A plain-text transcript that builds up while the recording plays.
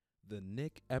The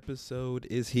Nick episode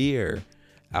is here.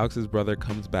 Alex's brother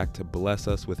comes back to bless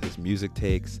us with his music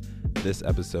takes this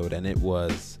episode, and it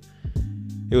was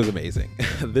amazing.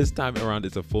 This time around,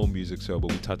 it's a full music show, but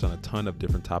we touch on a ton of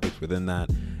different topics within that,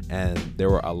 and there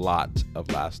were a lot of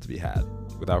laughs to be had.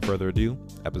 Without further ado,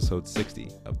 episode 60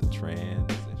 of The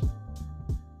Transition.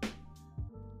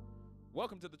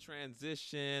 Welcome to The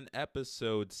Transition,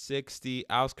 episode 60.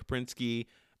 Alex Kaprinsky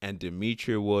and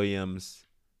Demetria Williams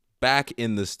back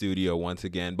in the studio once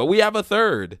again. But we have a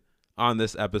third on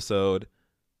this episode,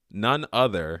 none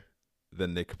other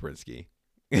than Nick Kaprinsky.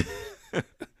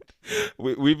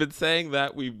 We've been saying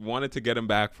that we wanted to get him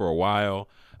back for a while.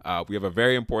 We have a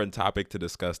very important topic to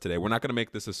discuss today. We're not going to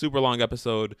make this a super long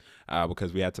episode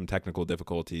because we had some technical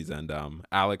difficulties, and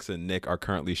Alex and Nick are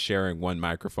currently sharing one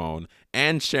microphone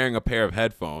and sharing a pair of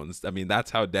headphones. I mean, that's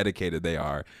how dedicated they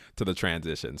are to the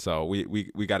transition. So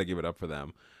we got to give it up for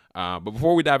them. But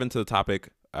before we dive into the topic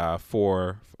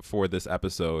for this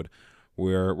episode,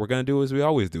 we're gonna do as we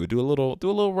always do a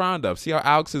little roundup, see how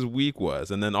Alex's week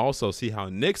was, and then also see how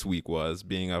Nick's week was,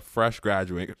 being a fresh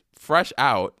graduate, fresh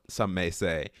out, some may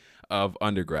say, of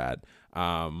undergrad.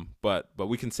 But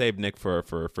we can save Nick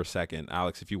for second.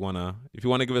 Alex, if you wanna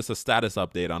give us a status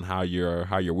update on how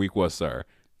your week was, sir.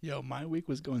 Yo, my week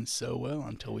was going so well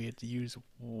until we had to use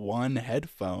one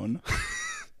headphone.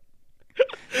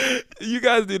 You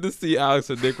guys need to see Alex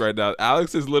and Nick right now.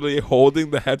 Alex is literally holding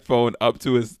the headphone up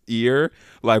to his ear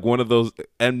like one of those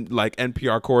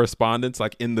NPR correspondents,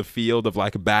 like in the field of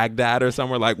like Baghdad or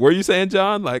somewhere. Like, what are you saying,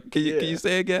 John? Like, can you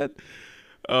say again?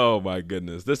 Oh my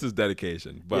goodness, this is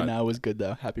dedication. But it was good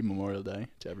though. Happy Memorial Day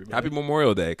to everybody. Happy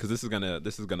Memorial Day, because this is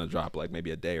gonna drop like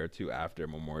maybe a day or two after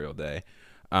Memorial Day.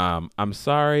 I'm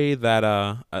sorry that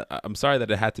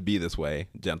it had to be this way,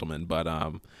 gentlemen. But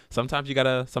sometimes you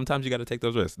gotta take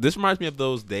those risks. This reminds me of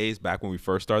those days back when we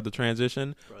first started the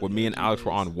transition, when me and Alex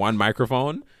were on one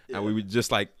microphone, and we would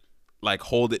just like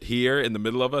hold it here in the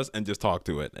middle of us and just talk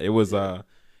to it. It was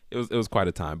quite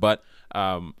a time. But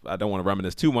I don't want to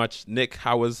reminisce too much. Nick,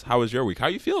 how was your week? How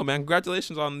you feeling, man?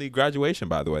 Congratulations on the graduation,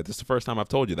 by the way. This is the first time I've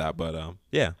told you that, but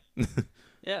yeah.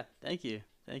 Yeah, thank you.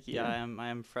 Yeah. I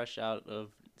am fresh out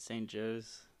of St.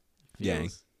 Joe's.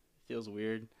 Feels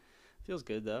weird. Feels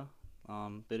good though.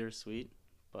 Bittersweet,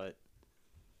 but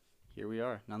here we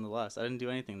are nonetheless. I didn't do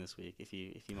anything this week, if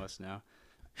you must know.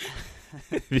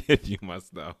 If you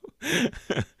must know.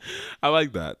 I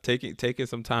like that. Taking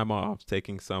some time off,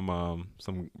 taking some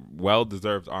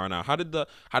well-deserved R&R. How did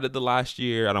the last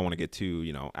year, I don't want to get too,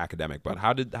 academic, but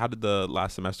how did the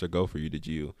last semester go for you? Did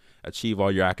you achieve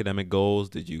all your academic goals?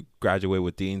 Did you graduate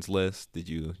with Dean's List? Did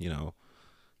you,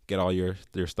 get all your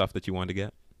stuff that you wanted to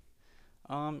get?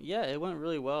 Yeah, it went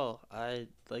really well. I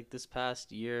like this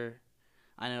past year,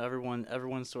 I know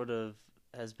everyone sort of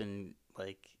has been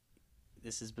like,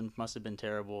 must have been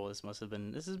terrible. This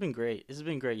has been great. This has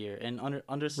been a great year. And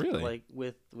Really? like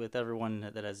with everyone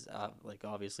that has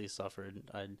obviously suffered,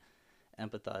 I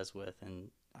empathize with, and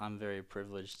I'm very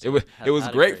privileged. It was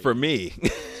great for me.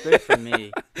 It's great for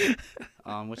me,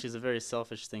 which is a very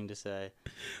selfish thing to say.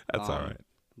 That's all right.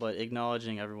 But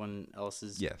acknowledging everyone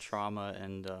else's trauma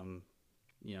and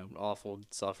awful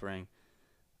suffering,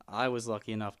 I was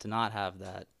lucky enough to not have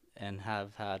that and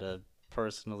have had a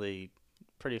personally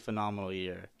pretty phenomenal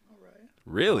year. All right.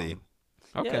 Really?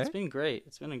 Okay. Yeah, it's been great.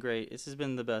 This has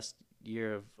been the best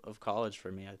year of college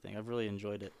for me, I think. I've really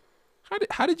enjoyed it.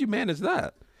 How did you manage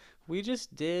that? We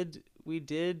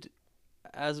did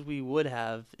as we would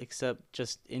have, except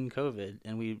just in COVID,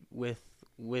 and we with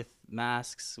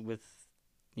masks, with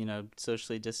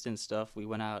socially distanced stuff, we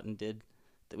went out and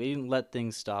we didn't let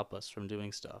things stop us from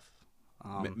doing stuff.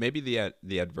 Maybe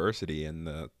the adversity and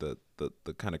the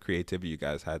kind of creativity you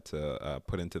guys had to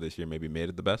put into this year maybe made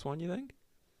it the best one, you think?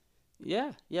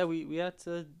 Yeah, we had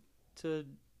to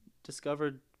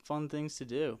discover fun things to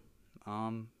do,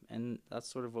 and that's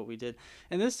sort of what we did.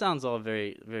 And this sounds all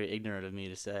very, very ignorant of me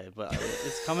to say, but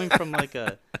it's coming from like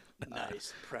a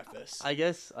nice preface. I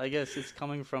guess it's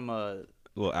coming from a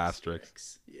little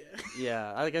asterisk.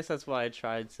 Yeah. I guess that's why I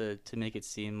tried to make it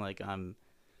seem like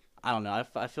I don't know.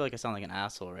 I feel like I sound like an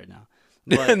asshole right now.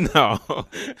 But no.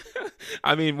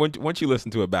 I mean, once you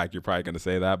listen to it back, you're probably going to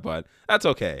say that, but that's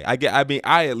okay. I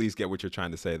at least get what you're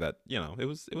trying to say, that, it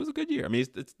was a good year. I mean,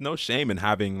 it's no shame in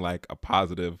having like a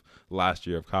positive last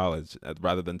year of college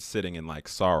rather than sitting in like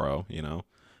sorrow,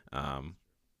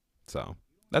 So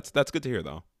that's good to hear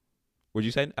though. Would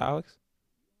you say, Alex?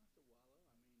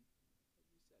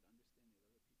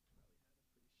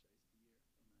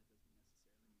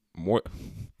 More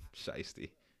shiesty.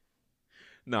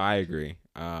 No, I agree.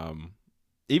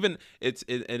 Even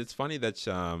it's funny that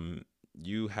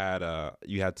you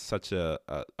had such a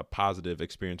positive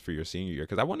experience for your senior year,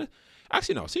 because I want to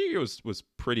actually no, senior year was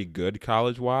pretty good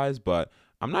college wise, but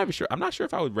I'm not even sure. I'm not sure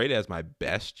if I would rate it as my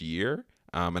best year.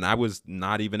 And I was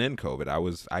not even in COVID.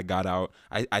 I got out.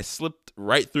 I slipped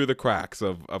right through the cracks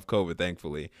of COVID,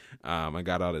 thankfully. I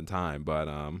got out in time, but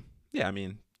yeah, I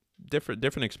mean, different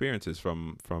experiences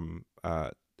from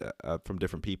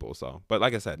different people. So, but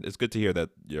like I said, it's good to hear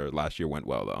that your last year went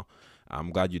well, though.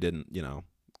 I'm glad you didn't,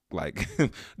 like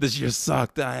this year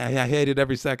sucked. I hated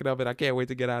every second of it. I can't wait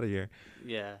to get out of here.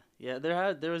 Yeah, yeah.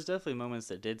 There was definitely moments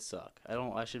that did suck.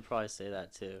 I should probably say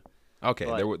that too. Okay,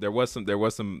 but, there was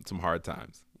some hard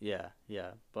times. Yeah,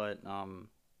 yeah. But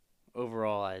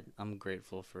overall, I'm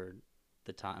grateful for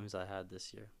the times I had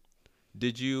this year.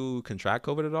 Did you contract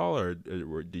COVID at all, or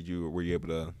were you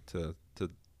able to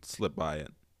slip by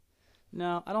it?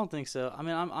 No, I don't think so. I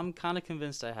mean, I'm kind of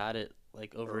convinced I had it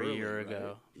like over a year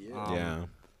ago. Yeah. Yeah.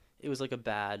 It was like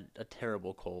a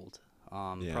terrible cold.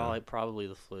 Yeah. Probably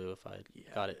the flu if I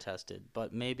got it tested.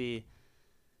 But maybe,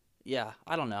 yeah,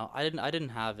 I don't know. I didn't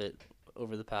have it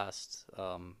over the past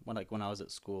when I was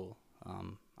at school.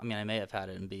 I mean, I may have had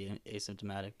it and be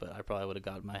asymptomatic, but I probably would have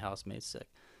gotten my housemates sick.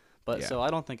 But Yeah. so I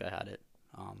don't think I had it,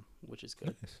 which is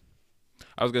good. Nice.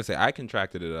 I was gonna say I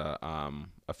contracted it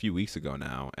a few weeks ago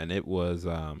now, and it was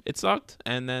it sucked,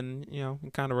 and then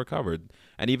it kind of recovered.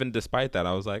 And even despite that,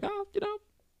 I was like, oh,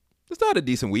 it's not a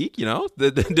decent week,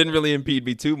 That didn't really impede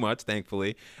me too much,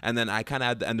 thankfully. And then I kind of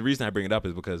had, and the reason I bring it up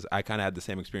is because I kind of had the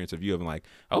same experience of you. I'm like,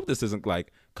 I hope this isn't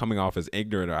like coming off as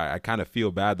ignorant, or I kind of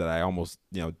feel bad that I almost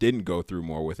didn't go through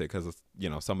more with it, because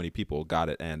so many people got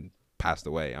it and passed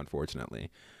away,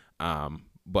 unfortunately.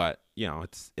 But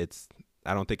it's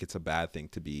I don't think it's a bad thing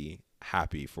to be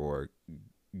happy for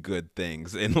good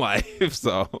things in life.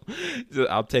 So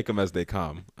I'll take them as they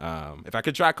come. If I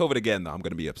contract COVID again, though, I'm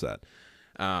going to be upset.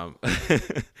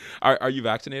 Are you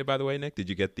vaccinated, by the way, Nick? Did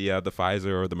you get the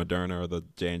Pfizer or the Moderna or the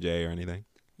J&J or anything?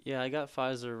 Yeah, I got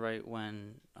Pfizer right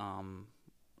when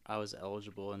I was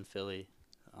eligible in Philly.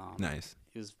 Nice.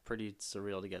 It was pretty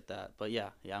surreal to get that. But yeah,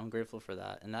 I'm grateful for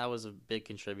that. And that was a big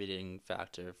contributing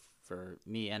factor for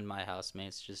me and my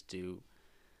housemates just do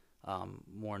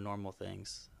more normal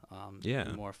things,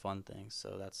 more fun things.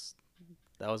 So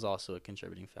that was also a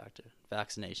contributing factor.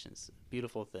 Vaccinations,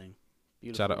 beautiful thing.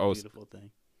 Beautiful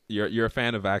thing. You're a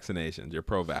fan of vaccinations. You're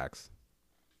pro-vax.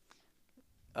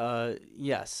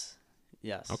 Yes.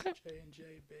 Okay. J&J,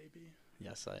 baby.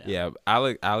 Yes, I am. Yeah,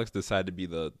 Alex decided to be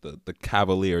the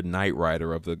Cavalier Knight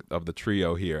Rider of the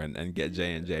trio here and get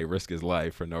J&J, risk his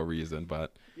life for no reason,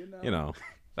 but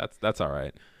that's all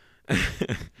right.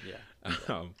 Yeah.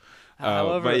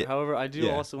 However, I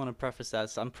do also want to preface that.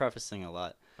 So I'm prefacing a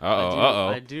lot.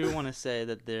 I do want to say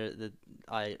that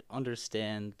I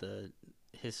understand the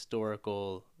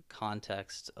historical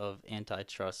context of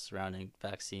antitrust surrounding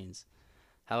vaccines.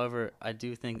 However, I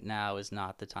do think now is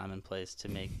not the time and place to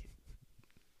make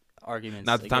arguments.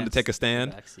 Not the time to take a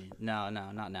stand? No,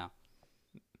 not now.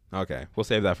 Okay, we'll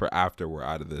save that for after we're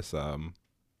out of this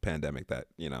pandemic that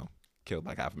killed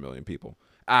like 500,000 people.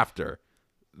 After,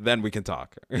 then we can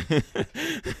talk.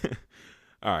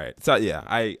 All right. So yeah,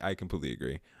 I completely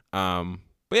agree.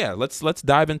 But yeah, let's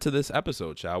dive into this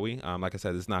episode, shall we? Like I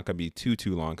said, it's not gonna be too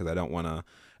long because I don't wanna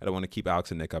keep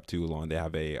Alex and Nick up too long. They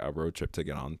have a road trip to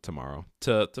get on tomorrow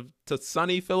to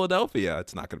sunny Philadelphia.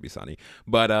 It's not gonna be sunny,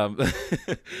 but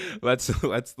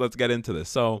let's get into this.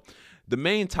 So the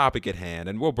main topic at hand,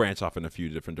 and we'll branch off in a few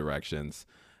different directions.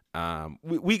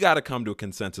 We got to come to a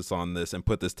consensus on this and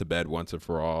put this to bed once and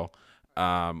for all.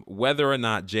 Whether or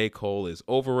not J. Cole is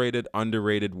overrated,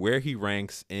 underrated, where he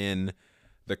ranks in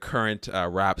the current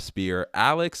rap sphere.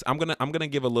 Alex, I'm gonna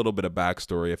give a little bit of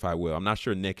backstory, if I will. I'm not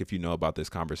sure, Nick, if you know about this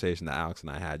conversation that Alex and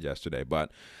I had yesterday,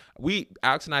 but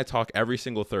Alex and I talk every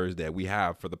single Thursday. We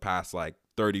have for the past like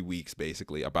 30 weeks,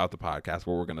 basically, about the podcast,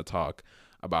 what we're gonna talk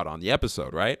about on the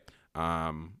episode, right?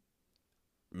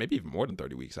 Maybe even more than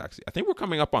 30 weeks, actually. I think we're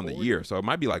coming up on 40? The year, so it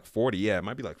might be like 40. Yeah, it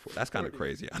might be like 40. That's kind of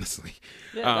crazy, honestly.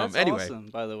 Yeah, that's awesome,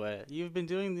 by the way. You've been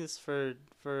doing this for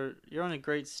you're on a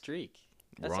great streak.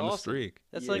 That's we're on awesome. a streak.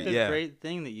 That's like a great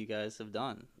thing that you guys have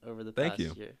done over the past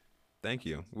year. Thank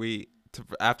you.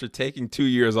 After taking 2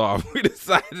 years off, we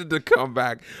decided to come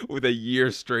back with a year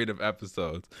straight of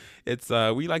episodes. It's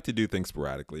we like to do things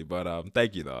sporadically, but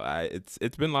thank you though.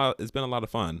 It's been a lot of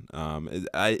fun.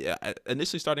 I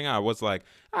initially starting out, I was like,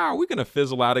 are we gonna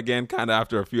fizzle out again? Kind of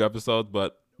after a few episodes,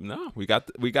 but no, we got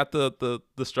the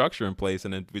structure in place,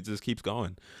 and it just keeps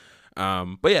going.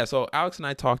 But yeah, so Alex and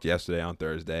I talked yesterday on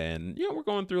Thursday, and we're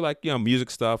going through like music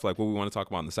stuff, like what we want to talk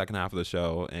about in the second half of the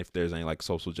show, and if there's any like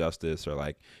social justice or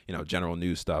like general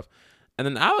news stuff.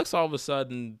 And then Alex, all of a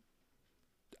sudden,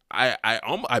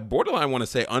 I borderline want to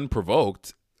say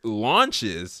unprovoked,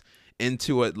 launches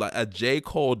into a J.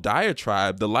 Cole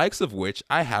diatribe, the likes of which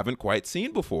I haven't quite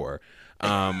seen before.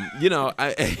 It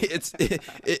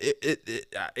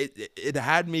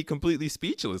had me completely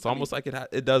speechless, almost like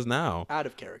it does now. Out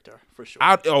of character, for sure.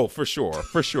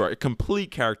 For sure. A complete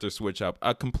character switch up,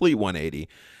 a complete 180.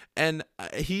 And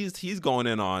he's going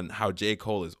in on how J.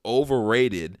 Cole is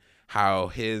overrated, how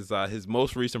his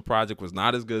most recent project was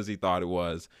not as good as he thought it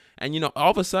was. And,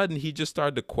 all of a sudden he just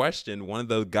started to question one of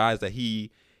the guys that he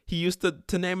used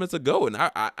to name as a GOAT. And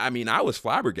I mean, I was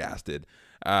flabbergasted.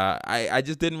 I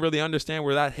just didn't really understand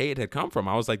where that hate had come from.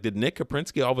 I was like, did Nick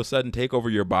Kaprinsky all of a sudden take over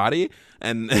your body?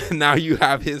 And now you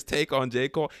have his take on J.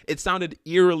 Cole. It sounded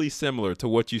eerily similar to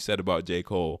what you said about J.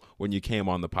 Cole when you came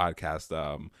on the podcast,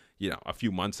 a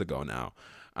few months ago now.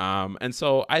 And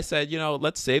so I said,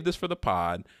 let's save this for the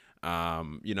pod. I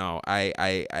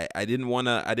didn't want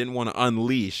to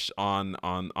unleash on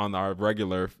our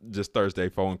regular just Thursday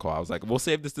phone call. I was like, we'll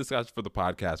save this discussion for the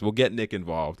podcast. We'll get Nick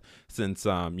involved since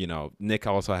Nick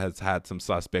also has had some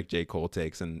suspect J. Cole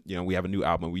takes, and we have a new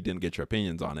album. We didn't get your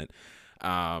opinions on it.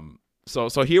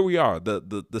 So here we are.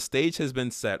 The stage has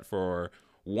been set for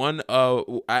one of,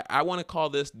 I want to call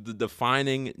this the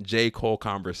defining J. Cole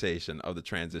conversation of the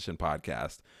Transition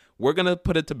podcast. We're gonna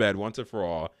put it to bed once and for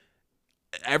all.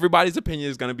 Everybody's opinion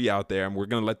is going to be out there, and we're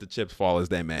going to let the chips fall as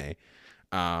they may.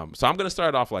 So I'm going to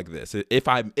start off like this, if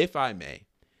I may.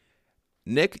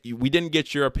 Nick, we didn't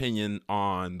get your opinion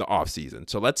on the off season,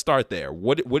 so let's start there.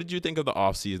 What did you think of the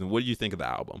off season? What did you think of the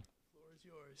album? The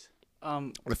floor is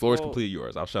yours. The floor is completely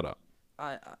yours. I'll shut up.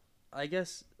 I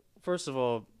guess first of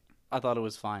all, I thought it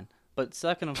was fine, but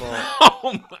second of all,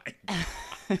 oh my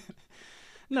God.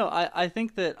 No, I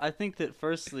think that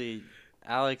firstly,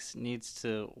 Alex needs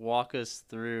to walk us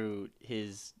through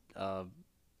his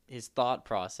thought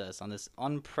process on this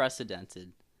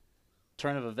unprecedented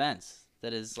turn of events.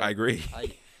 That is, I agree.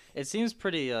 It seems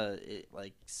pretty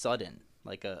sudden,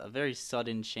 like a very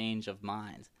sudden change of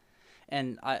mind.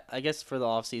 And I guess for the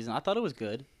off season, I thought it was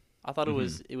good. I thought it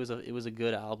was a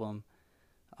good album.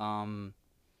 And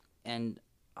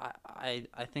I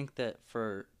think that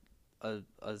for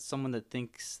someone that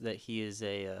thinks that he is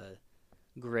a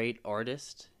great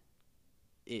artist,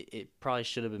 it probably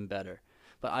should have been better,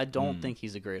 but I don't think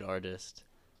he's a great artist.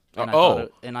 And I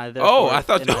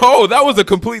thought that was a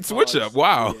complete switch up.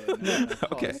 Wow. Yeah,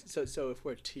 Okay. So if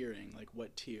we're tiering, like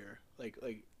what tier? Like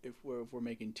if we're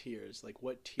making tiers, like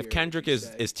what tier? If Kendrick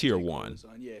is tier 1.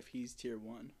 Yeah, if he's tier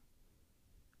 1.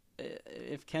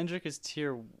 If Kendrick is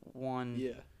tier 1,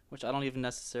 yeah. Which I don't even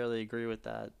necessarily agree with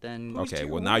that. Then okay,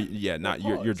 well now,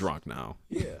 you're drunk now.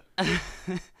 Yeah.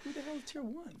 Who the hell is tier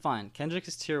 1? Fine, Kendrick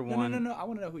is tier 1. No. I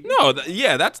want to know who.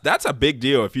 That's a big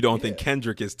deal if you don't think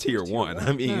Kendrick is tier 1.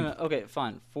 I mean, no. Okay,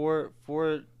 fine.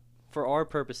 For our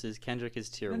purposes, Kendrick is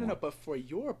tier 1. No, but for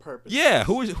your purposes. Yeah,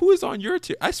 who is on your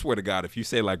tier? I swear to God, if you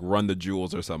say like Run the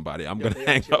Jewels or somebody, I'm gonna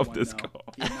hang up this call.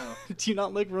 Do you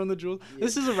not like Run the Jewels? Yeah,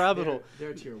 this is a rabbit hole.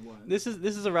 They're tier 1. This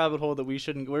is a rabbit hole that we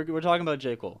shouldn't. We're talking about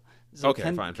J. Cole. So okay,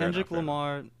 fine. Kendrick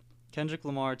Lamar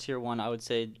tier 1. I would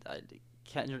say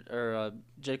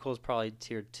J. Cole's probably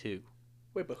tier 2.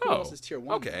 Wait, but who else is tier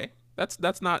 1? Okay,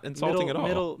 that's not insulting at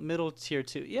all. Middle tier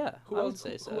 2. Yeah, who else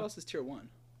is tier 1?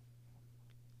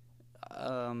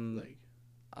 I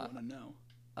want to know.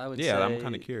 I would say. Yeah, I'm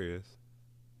kind of curious.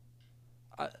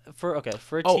 For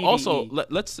TDE. Also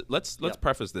let's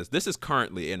preface this. This is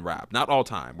currently in rap, not all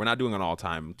time. We're not doing an all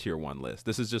time tier 1 list.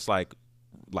 This is just like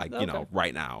okay.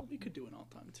 right now. We could do an all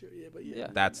time tier, yeah.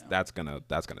 That's gonna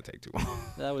take too long.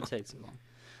 That would take too long.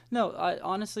 No, I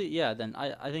honestly, yeah. Then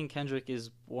I think Kendrick is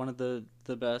one of the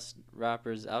best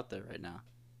rappers out there right now.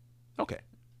 Okay.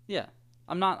 Yeah.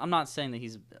 I'm not saying that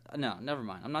he's no, never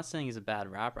mind. I'm not saying he's a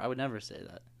bad rapper. I would never say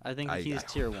that. I think he's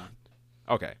tier 1.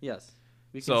 Okay. Yes.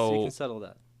 We can settle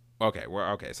that. Okay,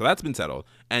 so that's been settled.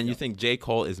 And you think J.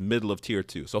 Cole is middle of tier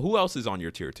 2. So who else is on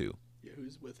your tier 2? Yeah,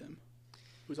 who's with him?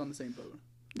 Who's on the same boat?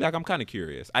 Like, I'm kind of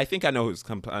curious. I think I know who's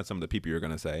some of the people you're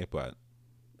gonna say, but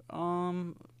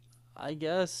I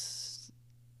guess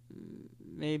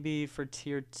maybe for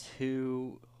tier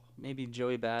 2, maybe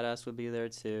Joey Badass would be there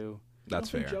too. That's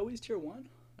fair. Joey's tier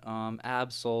 1.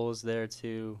 Ab-Soul is there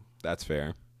too. That's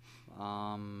fair.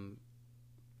 You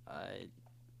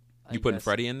putting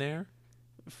Freddie in there?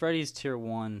 Freddie's tier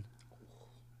 1.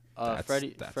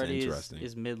 Freddie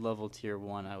is mid-level tier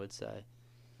 1, I would say.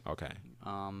 Okay.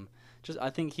 I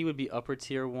think he would be upper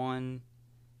tier 1.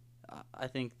 I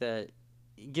think that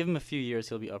give him a few years,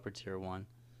 he'll be upper tier 1.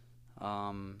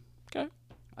 Okay.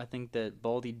 I think that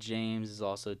Baldy James is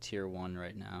also tier 1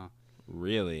 right now.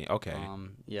 Really? Okay.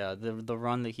 Yeah, the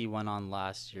run that he went on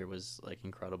last year was like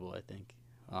incredible, I think.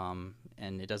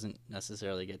 And it doesn't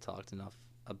necessarily get talked enough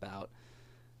about.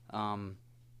 I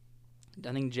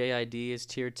think JID is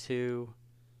tier 2.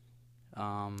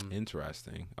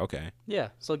 Interesting. Okay. Yeah,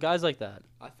 so guys like that.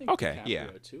 I think Okay, DiCaprio yeah.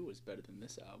 2 was better than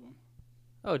this album.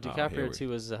 Oh, here DiCaprio we-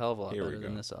 2 is a hell of a lot here we better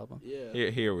than go. this album. Yeah.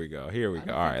 Here we go. Here we I go.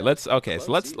 don't All think right. that's Let's so close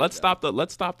let's either,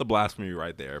 let's stop the blasphemy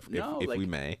right there No, if like- we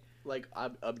may. Like,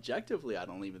 objectively, I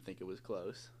don't even think it was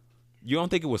close. You don't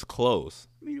think it was close?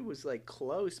 I mean, it was like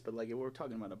close, but like if we're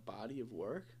talking about a body of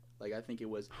work, like I think it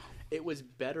was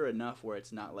better enough where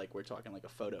it's not like we're talking like a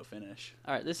photo finish.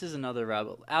 All right, this is another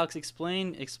rabbit. Alex,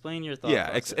 explain your thought.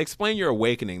 Yeah. process. Explain your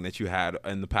awakening that you had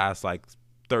in the past like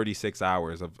 36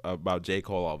 hours about J.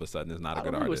 Cole all of a sudden is not a I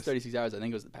good don't think it was artist. 36 hours. I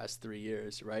think it was the past 3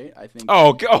 years, right? I think.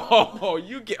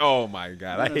 You get. Oh my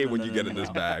God! I No, hate no, when no, you no, get no, in this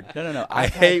no. bag. No. I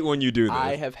hate when you do this.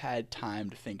 I have had time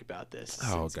to think about this.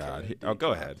 Oh since God! KOD Oh, go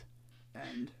dropped. ahead.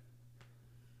 And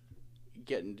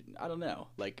I don't know,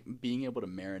 like being able to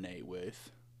marinate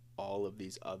with all of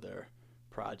these other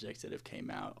projects that have came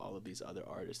out, all of these other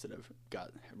artists that have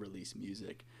released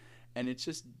music, and it's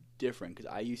just different because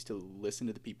I used to listen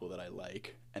to the people that I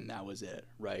like, and that was it,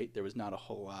 right? There was not a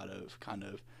whole lot of kind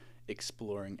of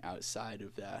exploring outside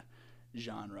of that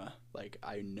genre. Like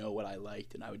I know what I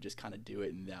liked, and I would just kind of do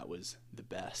it, and that was the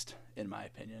best in my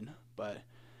opinion. But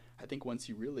I think once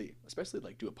you really, especially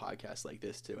like do a podcast like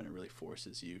this too, and it really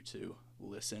forces you to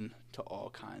listen to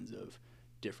all kinds of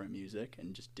different music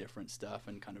and just different stuff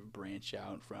and kind of branch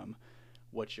out from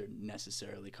what you're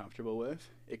necessarily comfortable with,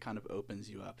 it kind of opens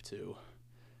you up to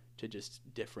just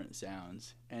different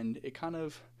sounds. And it kind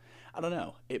of, I don't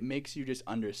know, it makes you just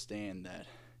understand that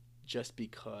just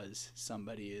because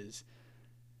somebody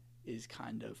is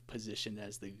kind of positioned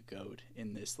as the GOAT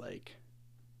in this, like,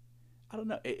 I don't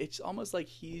know. It's almost like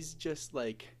he's just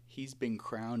like he's been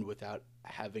crowned without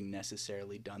having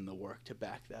necessarily done the work to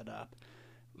back that up.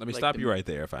 Let me Like stop the- you right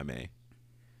there, if I may.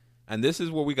 And this is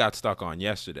what we got stuck on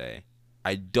yesterday.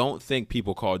 I don't think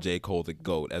people call J. Cole the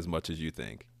GOAT as much as you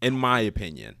think, in my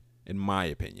opinion.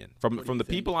 From do the you think?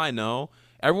 people I know,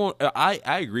 everyone, I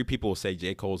agree. People will say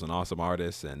J. Cole's an awesome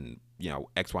artist, and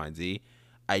X, Y, and Z.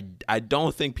 I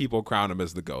don't think people crown him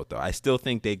as the GOAT though. I still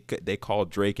think they call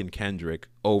Drake and Kendrick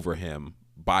over him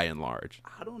by and large.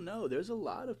 I don't know. There's a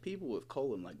lot of people with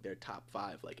Cole in like their top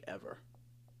 5 like ever.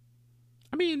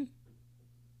 I mean,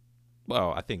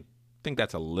 well, I think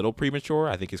that's a little premature.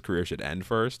 I think his career should end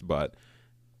first, but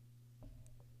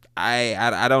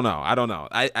I don't know.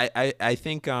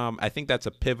 I think that's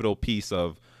a pivotal piece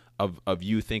of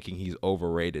you thinking he's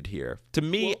overrated here. To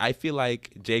me, Well- I feel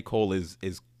like J. Cole is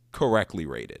correctly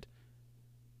rated.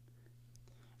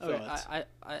 Okay, Thoughts?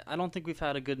 I don't think we've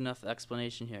had a good enough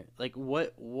explanation here. Like,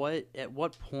 at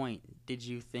what point did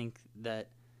you think that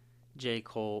J.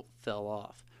 Cole fell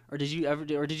off, or did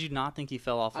you not think he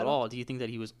fell off I at don't- all? Do you think that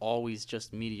he was always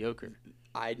just mediocre?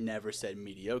 I never said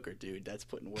mediocre, dude. That's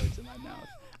putting words in my mouth.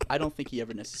 I don't think he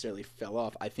ever necessarily fell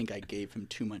off. I think I gave him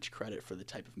too much credit for the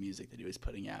type of music that he was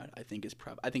putting out. I think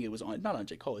it was not on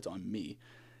J. Cole. It's on me.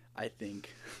 I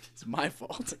think it's my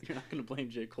fault. You're not gonna blame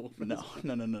J. Cole for No.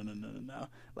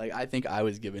 Like I think I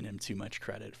was giving him too much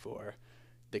credit for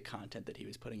the content that he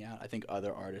was putting out. I think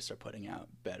other artists are putting out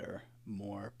better,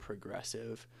 more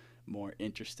progressive, more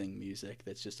interesting music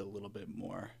that's just a little bit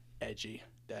more edgy,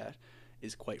 that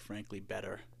is quite frankly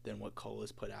better than what Cole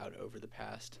has put out over the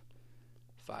past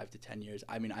 5 to 10 years.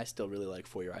 I mean, I still really like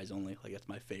For Your Eyes Only. Like that's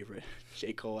my favorite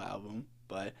J. Cole album,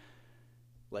 but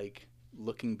like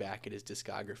looking back at his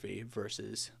discography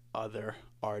versus other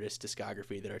artists'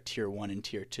 discography that are tier 1 and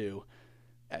tier 2,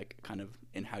 kind of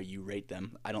in how you rate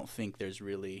them, I don't think there's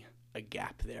really a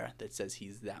gap there that says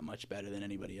he's that much better than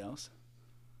anybody else.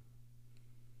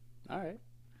 All right.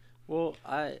 Well,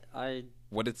 I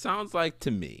What it sounds like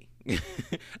to me,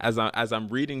 as I'm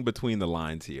reading between the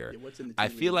lines here, Yeah, what's in the I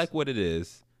tea feel leaves? like what it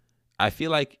is. I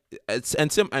feel like it's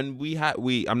and we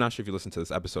I'm not sure if you listened to this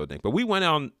episode, Nick, but we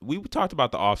talked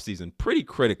about the offseason pretty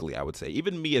critically, I would say.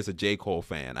 Even me as a J. Cole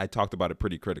fan, I talked about it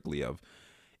pretty critically.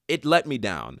 It let me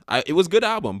down. It was a good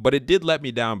album, but it did let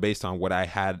me down based on what I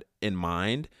had in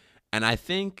mind. And I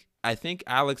think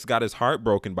Alex got his heart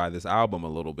broken by this album a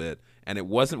little bit, and it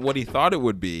wasn't what he thought it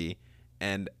would be.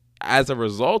 And as a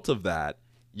result of that,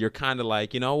 you're kind of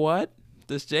like, you know what?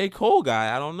 This J. Cole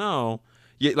guy, I don't know.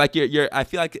 I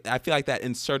feel like that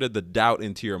inserted the doubt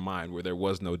into your mind where there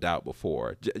was no doubt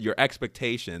before. Your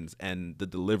expectations and the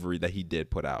delivery that he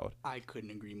did put out. I couldn't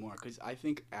agree more, because I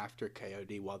think after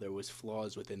KOD, while there was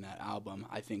flaws within that album,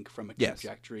 I think from a Yes.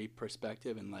 trajectory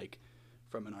perspective and like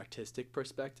from an artistic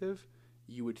perspective,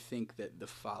 you would think that the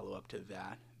follow-up to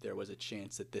that, there was a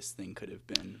chance that this thing could have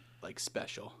been like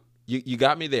special. You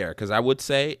got me there, because I would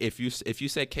say if you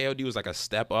say KOD was like a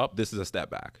step up, this is a step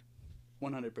back.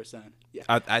 100%. Yeah.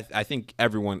 I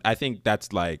think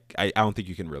that's like I don't think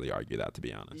you can really argue that, to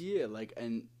be honest. Yeah, like,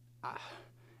 and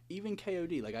even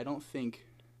KOD, like, I don't think,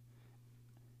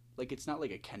 like, it's not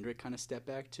like a Kendrick kind of step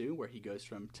back too, where he goes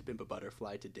from To Pimp a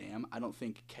Butterfly to Damn. I don't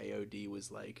think KOD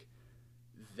was like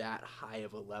that high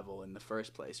of a level in the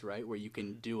first place, right? Where you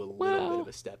can do a little bit of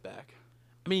a step back.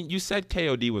 I mean, you said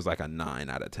KOD was like a 9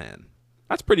 out of 10.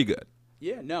 That's pretty good.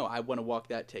 Yeah, no, I want to walk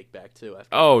that take back too.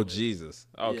 Oh, Jesus.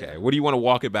 Okay. Yeah. What do you want to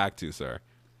walk it back to, sir?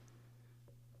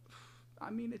 I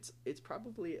mean, it's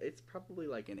probably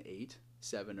like an 8,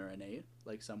 7 or an 8,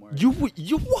 like somewhere.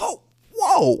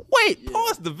 Whoa, wait, Yeah.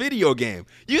 Pause the video game.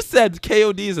 You said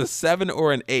KOD is a 7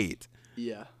 or an 8.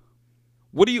 Yeah.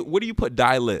 What do you put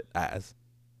Die Lit as?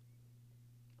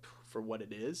 For what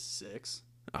it is, 6,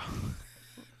 Oh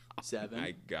 7.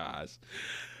 my gosh.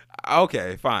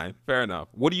 Okay, fine. Fair enough.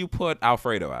 What do you put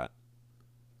Alfredo at?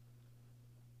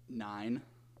 9,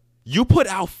 You put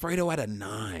Alfredo at a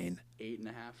 9.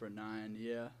 8.5 or 9.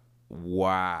 Yeah.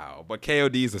 Wow. But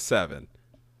KOD is a 7.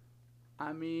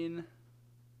 I mean,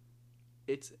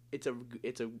 it's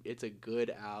a good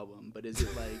album, but is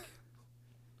it like,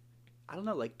 I don't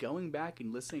know, like going back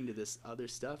and listening to this other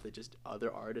stuff that just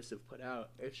other artists have put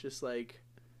out, it's just like,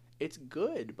 it's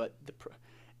good, but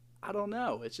I don't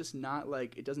know, it's just not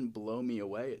like, it doesn't blow me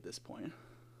away at this point.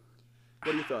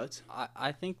 What are your thoughts?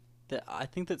 I think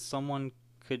that someone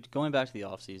could, going back to the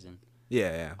off season.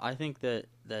 Yeah. I think that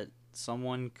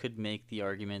someone could make the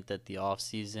argument that the off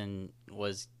season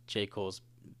was J. Cole's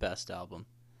best album,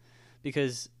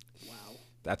 because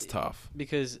That's tough.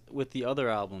 Because with the other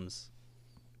albums,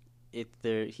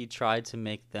 he tried to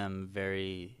make them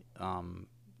very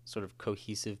sort of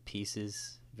cohesive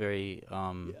pieces, very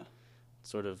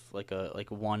sort of like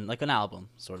an album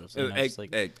sort of. Just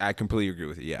like, I completely agree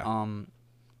with you. Yeah.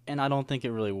 And I don't think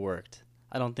it really worked.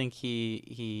 I don't think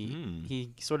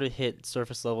he sort of hit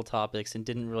surface level topics and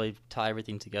didn't really tie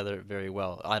everything together very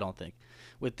well. I don't think.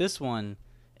 With this one,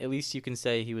 at least you can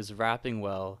say he was rapping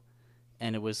well,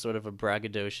 and it was sort of a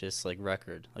braggadocious like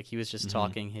record. Like he was just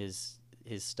talking his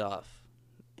stuff,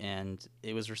 and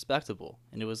it was respectable.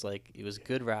 And it was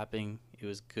good rapping. It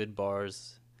was good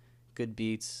bars, good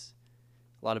beats,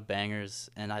 a lot of bangers.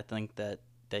 And I think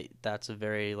that's a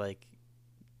very like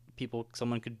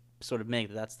someone could sort of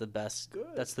make that's the best. Good.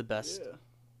 That's the best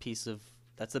Yeah.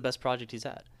 That's the best project he's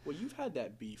had. Well, you've had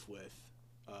that beef with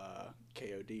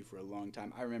KOD for a long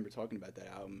time. I remember talking about that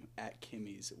album at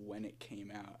Kimmy's when it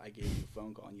came out. I gave you a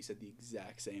phone call and you said the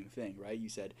exact same thing, right? You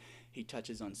said he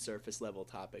touches on surface level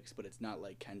topics, but it's not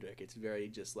like Kendrick. It's very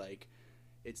just like,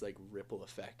 it's like ripple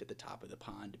effect at the top of the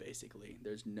pond, basically.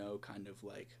 There's no kind of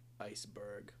like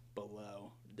iceberg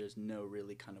below. There's no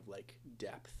really kind of like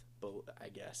depth, I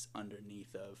guess,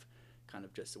 underneath of kind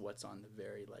of just what's on the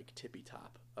very like tippy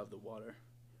top of the water.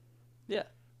 Yeah.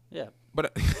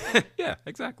 But yeah,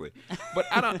 exactly. But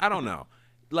I don't know.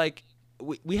 Like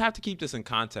we have to keep this in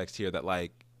context here that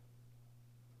like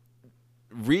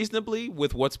reasonably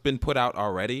with what's been put out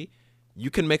already, you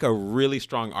can make a really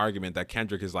strong argument that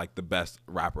Kendrick is like the best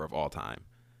rapper of all time.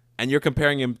 And you're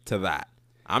comparing him to that.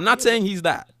 I'm not saying he's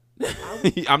that.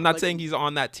 I'm not saying he's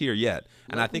on that tier yet.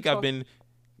 And I think I've been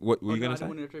what were you going to say? I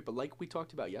don't want to interrupt, but like we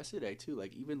talked about yesterday too,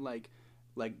 like even like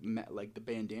the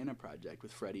Bandana Project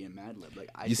with Freddie and Madlib.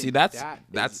 Like I you see, think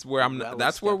that's where I'm.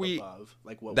 That's where we. Above,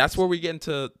 like what that's where we get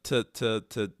into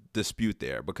to dispute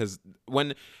there, because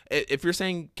if you're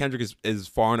saying Kendrick is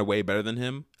far and away better than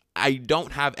him, I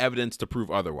don't have evidence to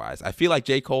prove otherwise. I feel like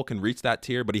J. Cole can reach that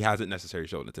tier, but he hasn't necessarily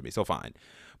shown it to me. So fine.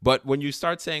 But when you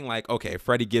start saying like, okay,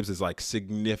 Freddie Gibbs is like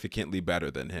significantly better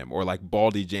than him, or like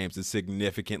Baldy James is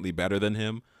significantly better than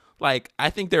him, like I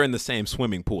think they're in the same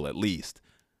swimming pool at least.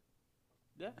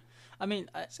 Yeah, I mean,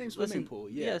 same swimming pool.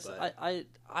 Yeah, yes, but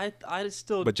I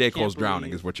still. But J. can't Cole's drowning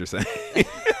believe- is what you're saying.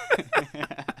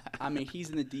 I mean,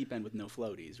 he's in the deep end with no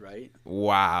floaties, right?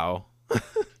 Wow.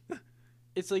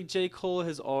 It's like J. Cole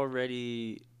has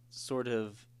already sort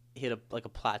of hit a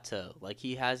plateau. Like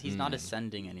he's not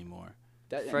ascending anymore.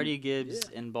 Freddie Gibbs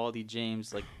and Baldy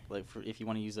James, if you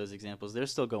want to use those examples, they're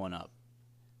still going up.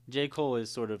 J. Cole is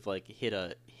sort of like hit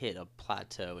a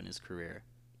plateau in his career.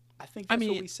 I think that's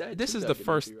what we said. This too, is the Doug,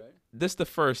 first. right? This is the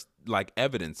first like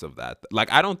evidence of that.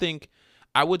 Like I don't think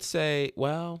I would say.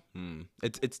 Well,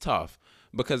 it's tough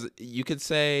because you could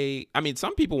say. I mean,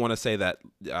 some people want to say that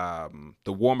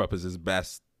the warm up is his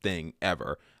best thing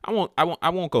ever. I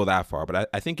won't go that far, but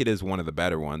I think it is one of the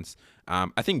better ones.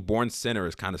 I think Born Sinner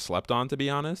is kind of slept on, to be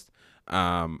honest.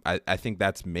 I think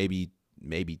that's maybe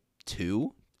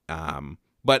 2.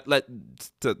 But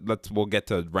we'll get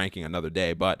to ranking another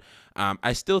day. But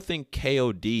I still think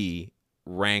KOD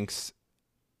ranks,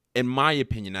 in my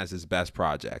opinion, as his best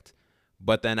project.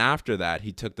 But then after that,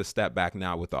 he took the step back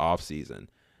now with the off season.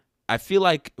 I feel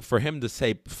like for him to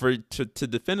say, to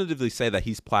definitively say that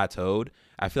he's plateaued,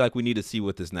 I feel like we need to see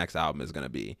what this next album is going to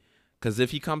be. Because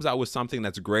if he comes out with something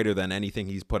that's greater than anything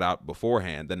he's put out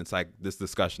beforehand, then it's like this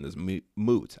discussion is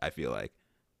moot, I feel like.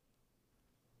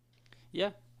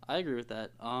 Yeah, I agree with that.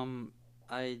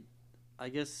 I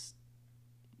guess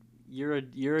you're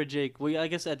a J. Well, I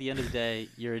guess at the end of the day,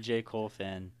 you're a J. Cole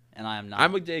fan, and I am not.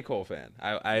 I'm a J. Cole fan.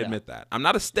 I admit that. I'm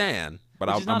not a stan, but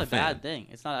Which is not I'm a a fan. bad thing.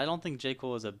 It's not. I don't think J.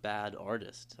 Cole is a bad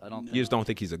artist. I don't. You just don't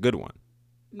think he's a good one.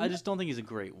 I just don't think he's a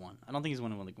great one. I don't think he's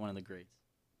one of the greats.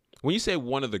 When you say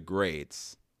one of the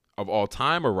greats of all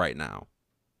time or right now?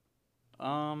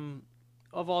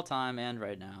 Of all time and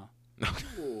right now. I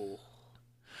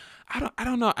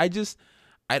don't know. I don't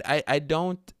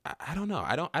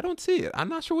know. I don't see it. I'm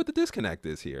not sure what the disconnect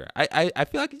is here. I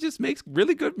feel like he just makes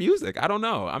really good music. I don't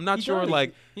know. I'm not sure. Does.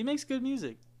 Like, he makes good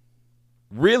music.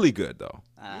 Really good though.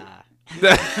 See,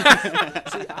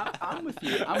 I'm with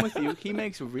you. I'm with you. He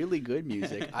makes really good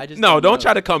music. I just don't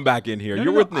try to come back in here.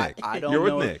 You're with Nick. You're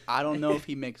with Nick. I don't know if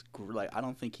he makes I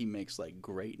don't think he makes like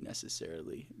great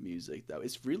necessarily music though.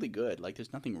 It's really good. Like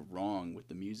there's nothing wrong with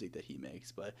the music that he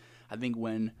makes, but I think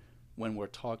when we're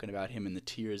talking about him in the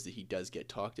tiers that he does get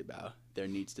talked about, there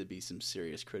needs to be some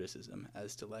serious criticism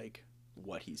as to like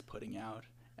what he's putting out,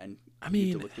 and you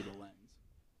need to look through the lens.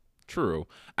 True.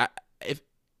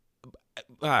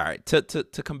 All right, to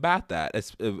combat that,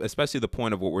 especially the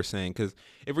point of what we're saying, because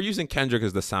if we're using Kendrick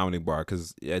as the sounding bar,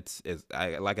 because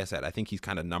like I said, I think he's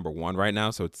kind of number one right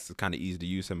now, so it's kind of easy to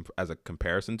use him as a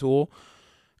comparison tool.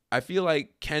 I feel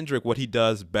like Kendrick, what he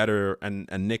does better, and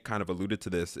Nick kind of alluded to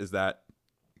this, is that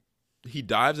he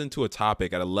dives into a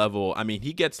topic at a level. I mean,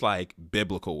 he gets like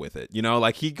biblical with it,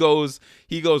 like he goes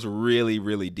really,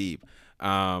 really deep.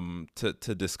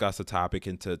 To discuss a topic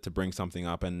and to bring something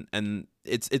up, and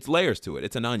it's layers to it.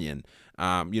 It's an onion.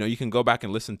 You can go back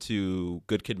and listen to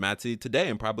Good Kid, Mad City today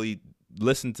and probably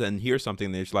listen to and hear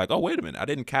something that's like, oh, wait a minute, I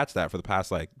didn't catch that for the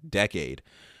past like decade.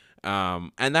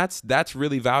 And that's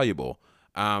really valuable.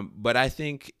 But I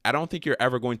don't think you're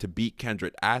ever going to beat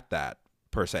Kendrick at that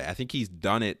per se. I think he's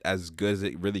done it as good as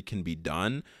it really can be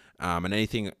done. And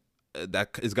anything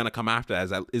that is going to come after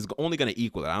that is only going to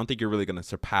equal it. I don't think you're really going to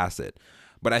surpass it.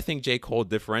 But I think J. Cole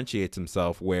differentiates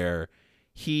himself where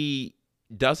he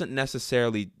doesn't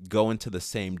necessarily go into the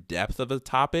same depth of a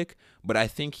topic, but I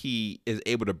think he is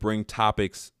able to bring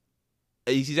topics.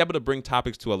 He's able to bring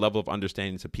topics to a level of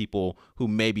understanding to people who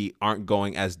maybe aren't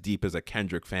going as deep as a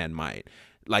Kendrick fan might.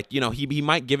 Like, he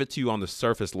might give it to you on the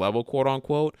surface level, quote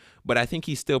unquote, but I think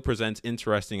he still presents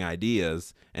interesting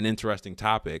ideas and interesting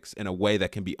topics in a way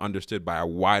that can be understood by a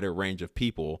wider range of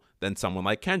people than someone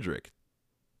like Kendrick.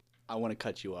 I want to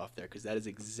cut you off there because that is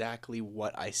exactly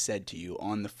what I said to you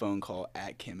on the phone call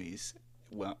at Kimmy's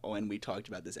when we talked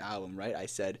about this album, right? I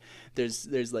said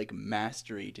there's like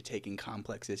mastery to taking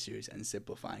complex issues and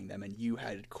simplifying them, and you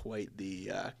had quite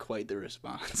the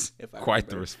response. If I quite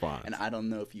remember. The response. And I don't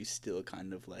know if you still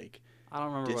kind of like I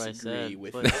don't remember disagree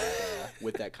what with I said,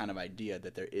 with that kind of idea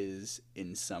that there is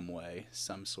in some way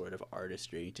some sort of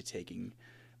artistry to taking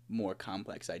more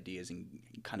complex ideas and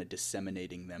kind of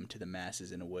disseminating them to the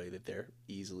masses in a way that they're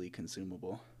easily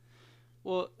consumable.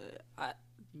 Well,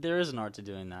 there is an art to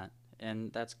doing that,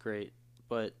 and that's great.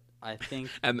 But I think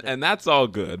and that's all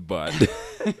good, but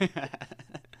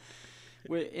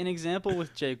an example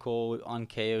with J. Cole on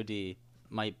KOD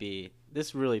might be,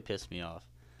 this really pissed me off.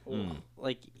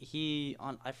 Like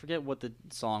I forget what the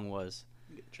song was.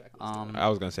 I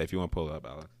was gonna say if you want to pull it up,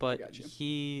 Alex. But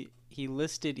he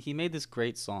made this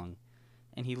great song,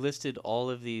 and he listed all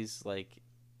of these like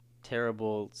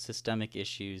terrible systemic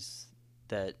issues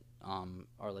that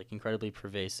are like incredibly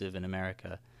pervasive in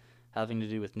America, having to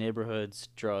do with neighborhoods,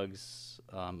 drugs,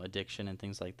 addiction, and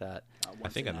things like that. I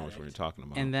think I know what you're talking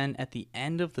about. And then at the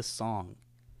end of the song,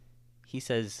 he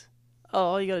says, "Oh,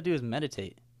 all you gotta do is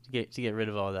meditate to get rid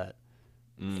of all that."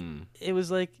 It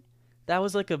was like that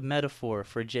was like a metaphor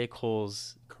for J.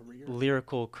 Cole's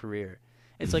lyrical career.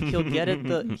 It's like he'll get it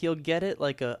like he'll get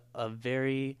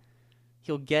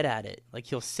at it. Like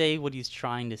he'll say what he's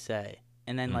trying to say,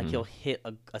 and then like he'll hit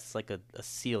a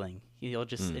ceiling. He'll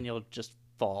just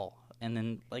fall, and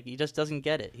then like he just doesn't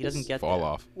get it. He doesn't get fall that.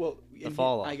 off. Well,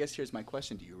 fall off. I guess here's my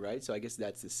question to you, right? So I guess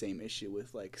that's the same issue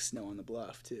with like Snow on the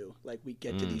Bluff too. Like we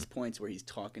get to these points where he's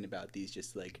talking about these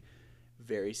just like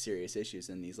very serious issues,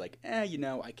 and he's like,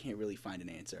 I can't really find an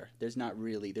answer. There's not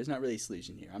really a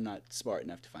solution here. I'm not smart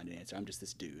enough to find an answer. I'm just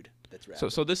this dude that's rapping.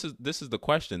 So this is the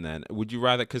question then. Would you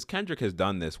rather, because Kendrick has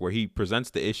done this where he presents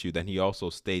the issue, then he also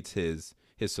states his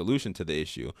solution to the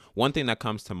issue. One thing that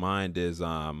comes to mind is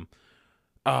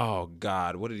oh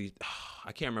God, what did he?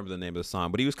 I can't remember the name of the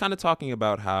song, but he was kind of talking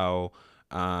about how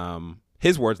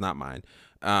his words, not mine.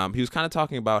 He was kind of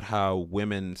talking about how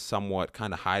women somewhat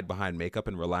kind of hide behind makeup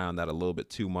and rely on that a little bit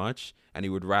too much, and he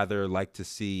would rather like to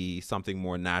see something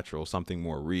more natural, something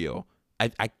more real. I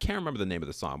can't remember the name of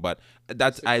the song, but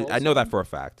I know that for a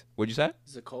fact. What'd you say?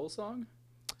 Is it a Cole song?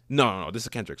 No, this is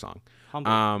a Kendrick song.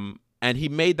 And he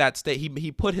made that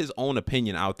he put his own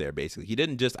opinion out there, basically. He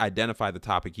didn't just identify the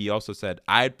topic. He also said,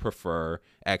 I'd prefer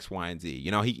X, Y, and Z. You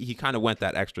know, he kind of went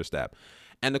that extra step.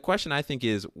 And the question, I think,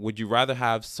 is, would you rather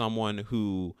have someone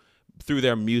who, through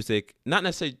their music, not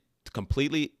necessarily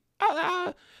completely,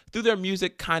 through their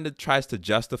music kind of tries to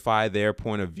justify their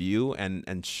point of view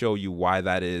and show you why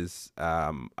that is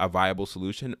a viable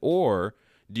solution? Or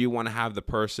do you want to have the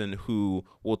person who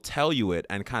will tell you it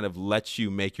and kind of let you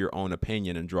make your own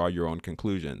opinion and draw your own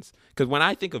conclusions? Because when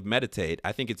I think of meditate,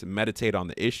 I think it's meditate on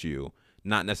the issue,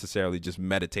 not necessarily just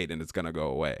meditate and it's going to go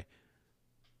away.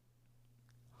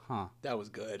 Huh. That was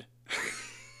good.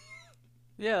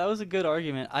 Yeah, that was a good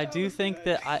argument. I do think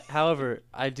that, however,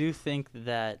 I do think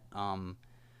that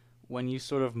when you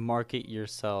sort of market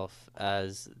yourself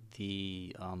as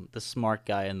the smart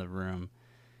guy in the room,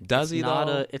 does he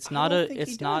though? You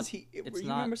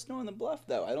remember Snow on the Bluff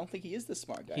though? I don't think he is the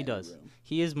smart guy. He does. In the room.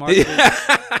 He is marketed.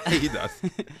 He does.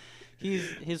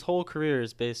 His whole career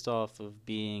is based off of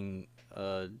being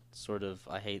sort of.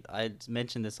 I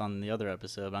mentioned this on the other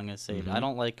episode, but I'm gonna say it. I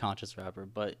don't like conscious rapper,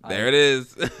 but it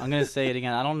is. I'm gonna say it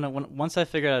again. I don't know. Once I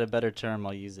figure out a better term,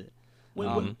 I'll use it.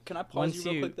 Can I pause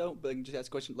you real quick though? But just ask a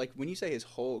question. Like when you say his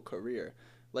whole career,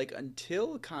 like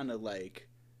until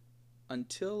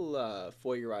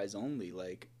For Your Eyes Only,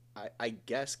 like I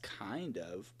guess kind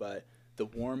of, but the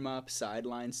warm up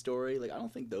sideline story, like I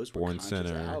don't think those were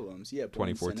conscious albums. Yeah,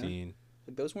 2014.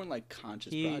 Like those weren't like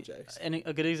conscious projects. And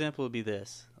a good example would be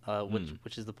this,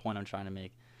 which is the point I'm trying to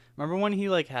make. Remember when he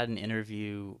like had an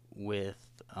interview with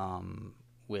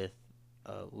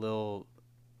Lil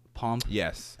Pump?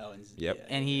 Yes. Yep. Yeah,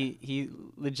 and he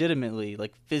legitimately,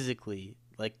 like physically,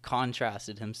 like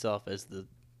contrasted himself as the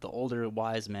older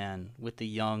wise man with the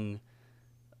young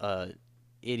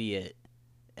idiot,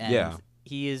 and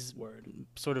he is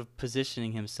sort of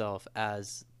positioning himself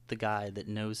as the guy that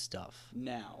knows stuff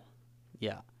now.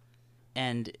 Yeah,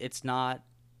 and it's not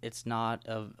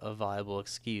a viable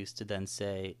excuse to then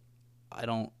say, I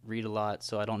don't read a lot,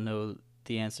 so I don't know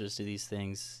the answers to these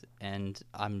things, and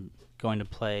I'm going to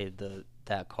play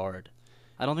that card.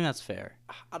 I don't think that's fair.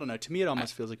 I don't know. To me, it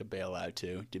almost feels like a bailout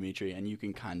too, Dimitri. And you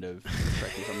can kind of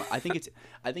correct me if I'm wrong. I think it's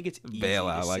easy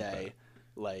bailout, to say,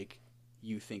 like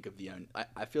you think of the own.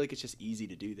 I feel like it's just easy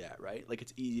to do that, right? Like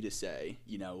it's easy to say,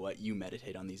 you know what, you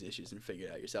meditate on these issues and figure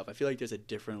it out yourself. I feel like there's a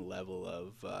different level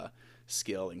of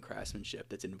skill and craftsmanship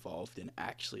that's involved in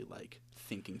actually like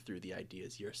thinking through the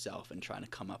ideas yourself and trying to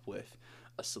come up with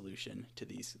a solution to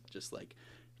these just like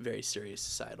very serious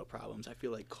societal problems. I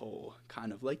feel like Cole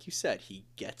kind of, like you said, he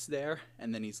gets there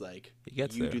and then he's like, you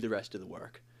do the rest of the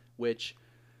work, which,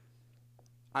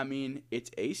 I mean,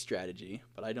 it's a strategy,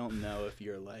 but I don't know if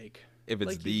you're like... If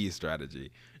it's like the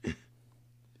strategy.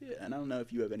 Yeah, and I don't know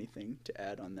if you have anything to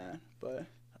add on that, but...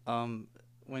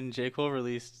 When J. Cole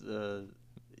released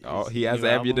he has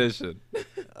ammunition.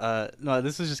 No,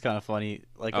 this was just kind of funny.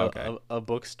 Like a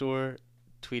bookstore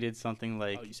tweeted something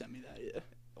like... Oh, you sent me that, yeah.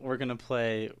 We're gonna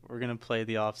play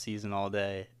the off season all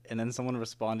day, and then someone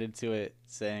responded to it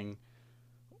saying,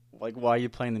 like, why are you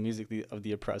playing the music of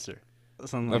the oppressor?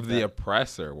 Something like the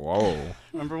oppressor. Whoa.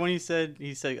 Remember when he said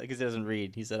because he doesn't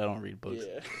read. He said, I don't read books.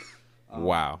 Yeah.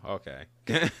 Wow. Okay.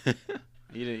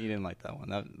 You didn't like that one.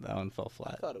 That one fell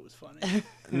flat. I thought it was funny.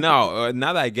 No,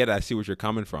 now that I get it, I see where you're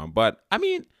coming from. But I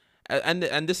mean,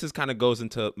 and this is kind of goes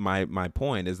into my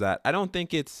point is that I don't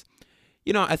think it's.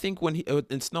 You know, I think when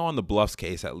in Snow on the Bluff's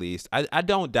case, at least, I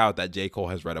don't doubt that J. Cole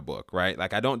has read a book, right?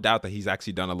 Like, I don't doubt that he's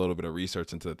actually done a little bit of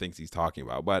research into the things he's talking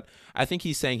about. But I think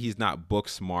he's saying he's not book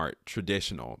smart,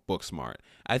 traditional book smart.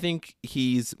 I think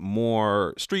he's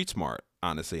more street smart,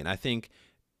 honestly. And I think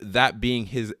that being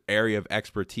his area of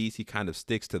expertise, he kind of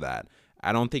sticks to that.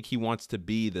 I don't think he wants to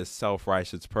be this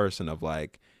self-righteous person of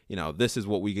like, you know, this is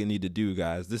what we need to do,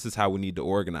 guys. This is how we need to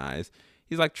organize.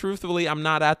 He's like, truthfully, I'm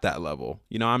not at that level.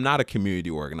 You know, I'm not a community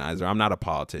organizer. I'm not a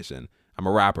politician. I'm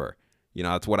a rapper. You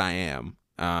know, that's what I am.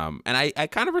 And I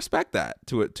kind of respect that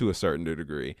to a certain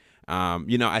degree.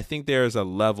 You know, I think there's a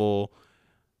level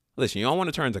listen, you don't want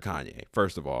to turn to Kanye,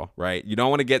 first of all, right? You don't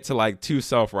want to get to like too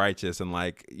self-righteous and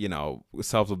like,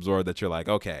 self-absorbed that you're like,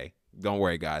 okay, don't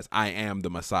worry, guys, I am the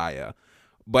Messiah.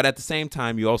 But at the same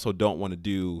time, you also don't want to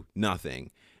do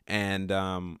nothing. And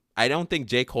I don't think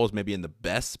J. Cole's maybe in the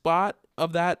best spot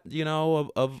of that,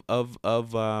 of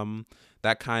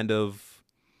that kind of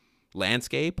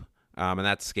landscape and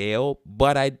that scale.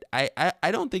 But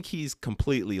I don't think he's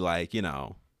completely like,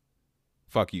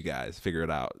 fuck you guys, figure it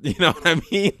out. You know what I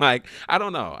mean? Like, I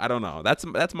don't know.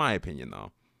 That's my opinion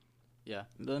though. Yeah,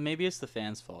 maybe it's the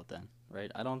fans' fault then,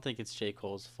 right? I don't think it's J.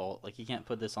 Cole's fault. Like, you can't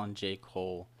put this on J.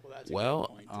 Cole. Well, that's a good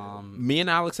point, me and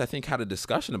Alex, I think, had a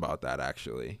discussion about that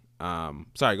actually.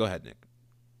 Sorry, go ahead, Nick.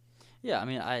 Yeah, I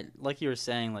mean, like you were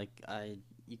saying, like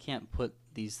you can't put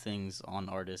these things on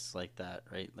artists like that,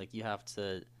 right? Like, you have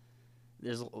to.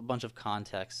 There's a bunch of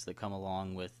context that come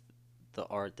along with the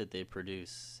art that they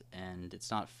produce, and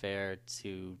it's not fair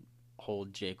to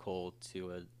hold J. Cole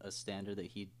to a standard that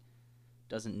he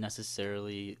doesn't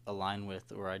necessarily align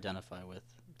with or identify with.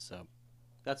 So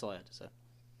that's all I had to say.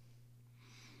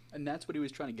 And that's what he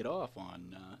was trying to get off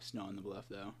on Snow on the Bluff,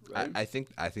 though, right? I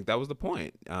think that was the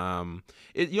point. You know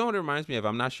what it reminds me of?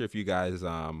 I'm not sure if you guys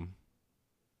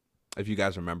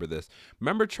remember this.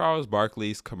 Remember Charles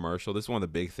Barkley's commercial? This is one of the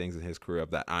big things in his career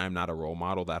of that I am not a role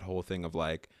model. That whole thing of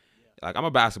like I'm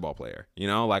a basketball player,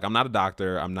 like I'm not a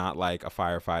doctor. I'm not like a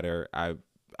firefighter.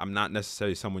 I'm not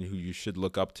necessarily someone who you should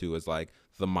look up to as like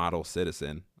the model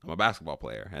citizen. I'm a basketball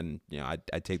player, and I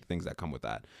take the things that come with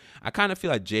that. I kind of feel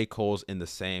like J. Cole's in the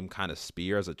same kind of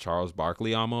sphere as a Charles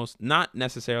Barkley almost, not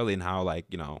necessarily in how like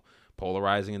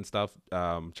polarizing and stuff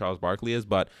Charles Barkley is,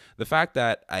 but the fact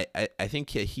that I think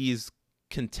he's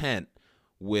content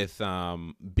with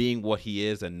being what he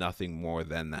is and nothing more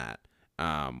than that,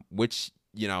 which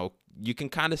you can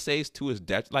kind of say is to his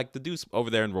death. Like the dude's over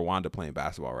there in Rwanda playing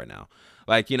basketball right now.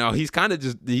 Like, he's kind of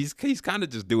just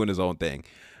doing his own thing.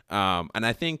 And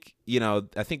I think,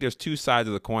 I think there's two sides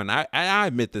of the coin. I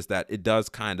admit this, that it does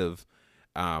kind of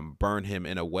burn him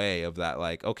in a way of that,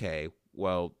 like, okay,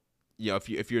 well,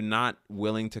 if you're not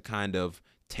willing to kind of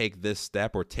take this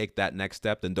step or take that next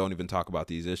step, then don't even talk about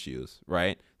these issues,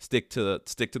 right? Stick to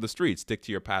the streets, stick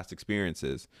to your past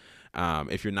experiences.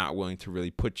 If you're not willing to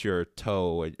really put your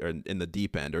toe in the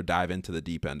deep end or dive into the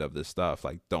deep end of this stuff,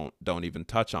 like don't even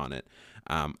touch on it.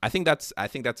 I think that's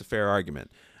a fair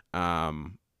argument.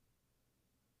 And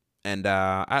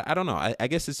I don't know. I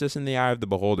guess it's just in the eye of the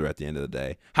beholder at the end of the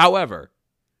day. However,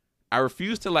 I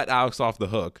refuse to let Alex off the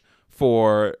hook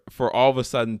for all of a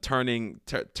sudden becoming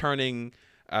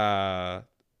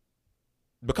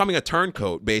a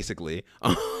turncoat, basically,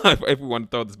 if we want to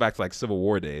throw this back to like Civil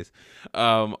War days,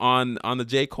 on the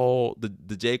J. Cole,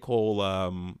 the J. Cole,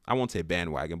 I won't say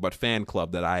bandwagon, but fan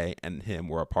club that I and him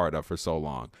were a part of for so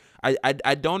long.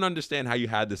 I don't understand how you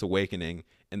had this awakening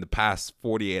in the past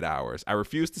 48 hours. I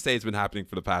refuse to say it's been happening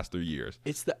for the past 3 years.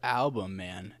 It's the album,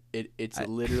 man. It's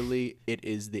literally, it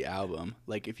is the album.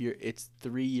 Like, it's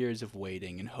 3 years of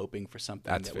waiting and hoping for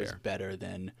something that was better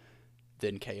than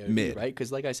KOD, right?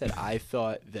 Because like I said, I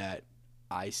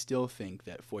still think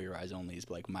that For Your Eyes Only is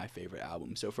like my favorite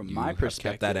album. So from my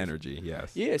perspective, kept that energy,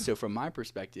 yes. Yeah. So from my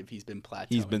perspective, he's been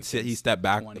plateauing. He stepped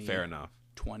back. Fair enough.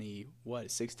 16,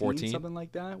 14? Something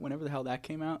like that. Whenever the hell that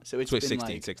came out. So it's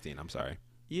been 16. I'm sorry.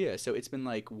 Yeah. So it's been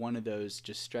like one of those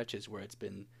just stretches where it's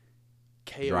been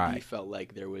KOD Dry. felt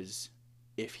like there was,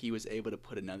 if he was able to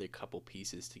put another couple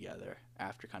pieces together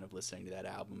after kind of listening to that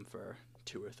album for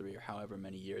 2 or 3 or however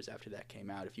many years after that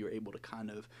came out, if you were able to kind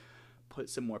of put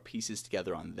some more pieces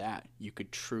together on that, you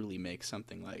could truly make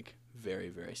something like very,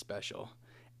 very special.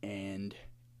 And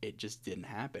it just didn't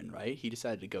happen, right? He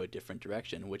decided to go a different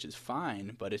direction, which is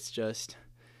fine, but it's just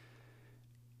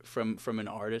from an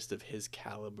artist of his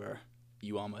caliber,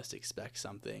 you almost expect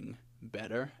something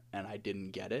better, and I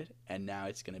didn't get it. And now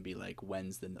it's going to be like,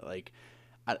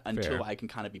 until Fair. I can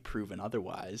kind of be proven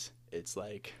otherwise, it's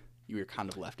like you were kind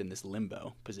of left in this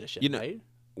limbo position, right?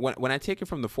 When I take it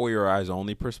from the For Your Eyes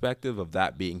Only perspective of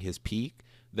that being his peak,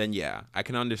 then yeah, I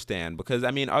can understand, because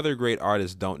I mean, other great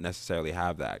artists don't necessarily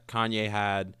have that. Kanye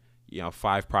had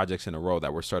 5 projects in a row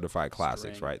that were certified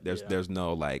classics, right? There's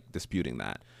no like disputing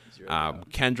that.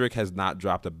 Kendrick has not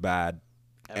dropped a bad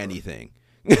anything,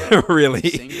 really.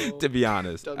 Single, to be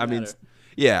honest. I mean,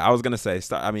 yeah, I was gonna say.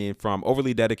 From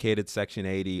Overly Dedicated, Section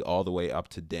 80, all the way up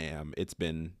to Damn, it's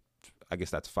been, I guess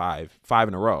that's 5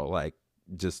 in a row. Like,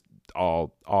 just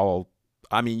all.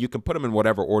 I mean, you can put them in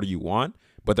whatever order you want,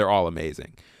 but they're all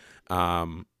amazing.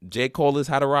 J. Cole has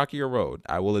had a rockier road.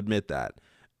 I will admit that.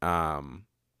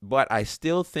 But I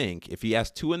still think if he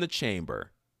has 2 in the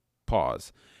chamber,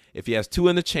 pause. If he has 2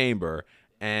 in the chamber,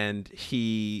 and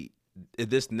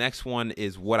this next one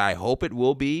is what I hope it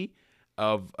will be.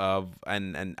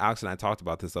 And Alex and I talked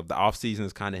about this. Of the off season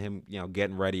is kind of him,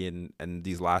 getting ready, and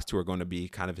these last two are going to be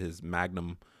kind of his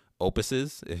magnum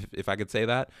opuses, if I could say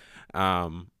that.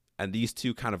 And these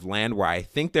two kind of land where I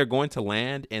think they're going to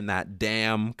land in that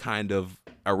damn kind of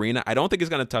arena. I don't think it's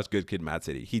going to touch Good Kid, Mad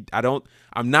City.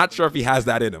 I'm not sure if he has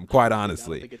that in him, quite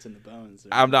honestly. I don't think it's in the bones.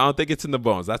 I don't think it's in the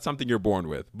bones. That's something you're born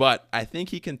with. But I think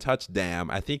he can touch Damn.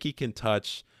 I think he can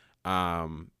touch, a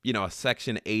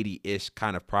Section 80-ish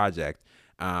kind of project.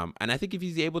 And I think if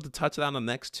he's able to touch it on the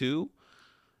next two,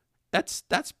 that's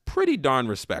pretty darn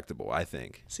respectable, I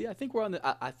think. See, I think we're on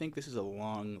the. I think this is a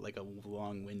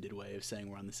long-winded way of saying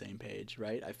we're on the same page,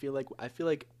 right? I feel like I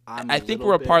think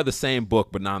we're a part of the same book,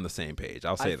 but not on the same page.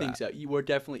 I'll say that. I think so. You were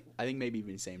definitely. I think maybe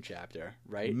even same chapter,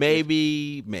 right?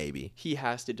 Maybe. He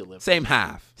has to deliver. Same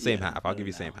half. I'll give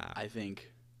you same half. I think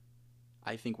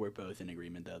we're both in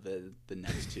agreement though. The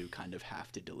next two kind of have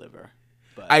to deliver.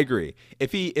 But I agree.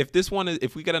 If we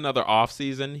get another off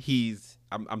season,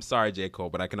 I'm sorry, J. Cole,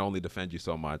 but I can only defend you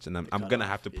so much, and I'm gonna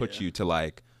have to put you to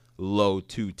like low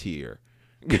 2 tier,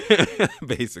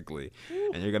 basically,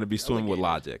 and you're gonna be swimming with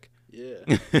Logic.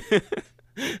 Yeah.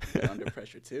 Under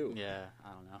Pressure too. Yeah,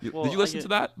 I don't know. Did you listen to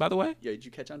that, by the way? Yeah, did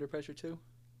you catch Under Pressure too?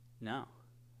 No.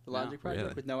 The Logic project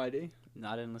really? with No ID? No,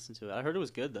 I didn't listen to it. I heard it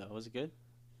was good though. Was it good?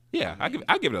 Yeah,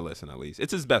 I'll give it a listen at least.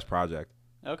 It's his best project.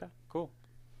 Okay, cool.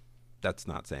 That's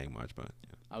not saying much, but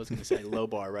yeah. I was gonna say low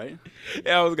bar, right?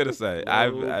 Yeah, I was gonna say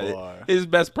his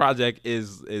best project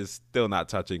is still not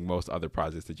touching most other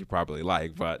projects that you probably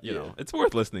like, but you know it's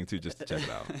worth listening to just to check it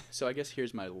out. So I guess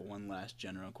here's my one last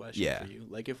general question for you.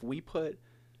 Like if we put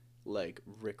like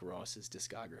Rick Ross's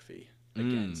discography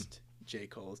against J.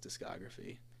 Cole's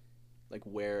discography, like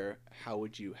how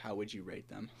would you rate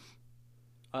them?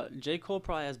 J. Cole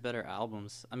probably has better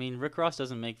albums. I mean, Rick Ross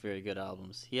doesn't make very good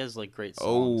albums. He has like great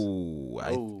songs.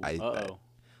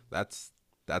 That's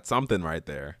something right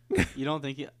there. You don't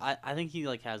think I think he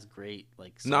like has great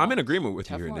like songs. No, I'm in agreement with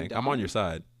you Teflon here, Nick. Don? I'm on your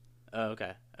side. Oh,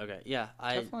 okay. Yeah,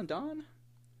 Teflon Don?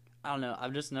 I don't know.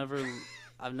 I've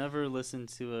never listened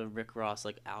to a Rick Ross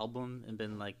like album and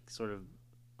been like sort of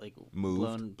like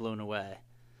moved, blown away.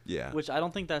 Yeah. Which I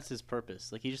don't think that's his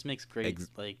purpose. Like he just makes great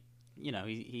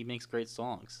he makes great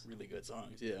songs. Really good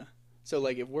songs, yeah. So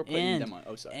like if we're putting them on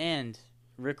And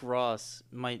Rick Ross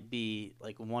might be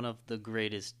like one of the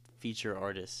greatest feature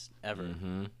artists ever.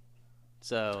 Mm-hmm.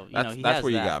 So that's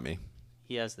where you got me.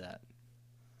 He has that.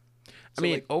 I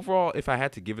mean, overall, if I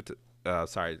had to give it to,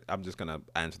 sorry, I'm just gonna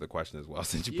answer the question as well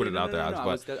since you put it out there. I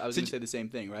was gonna say the same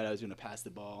thing, right? I was gonna pass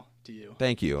the ball to you.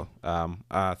 Thank you.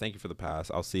 Thank you for the pass.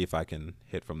 I'll see if I can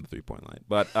hit from the 3-point line.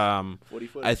 But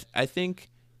 40-foot. I think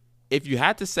if you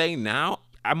had to say now,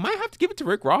 I might have to give it to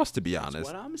Rick Ross, to be honest.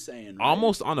 That's what I'm saying. Right?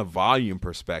 Almost on a volume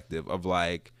perspective of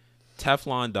like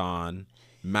Teflon Don,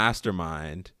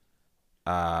 Mastermind,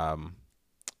 oh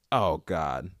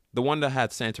God, the one that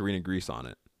had Santorini Grease on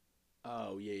it.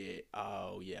 Oh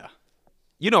yeah.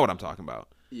 You know what I'm talking about.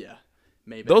 Yeah.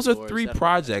 Maybe those are three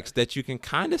projects that you can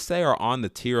kind of say are on the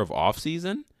tier of off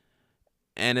season.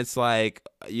 And it's like,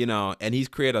 and he's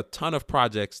created a ton of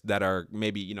projects that are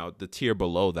maybe, the tier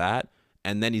below that.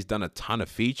 And then he's done a ton of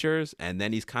features. And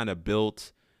then he's kind of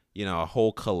built, a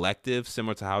whole collective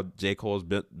similar to how J. Cole's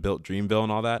built Dreamville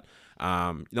and all that.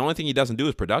 The only thing he doesn't do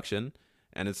is production.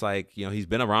 And it's like, he's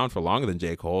been around for longer than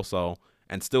J. Cole.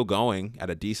 And still going at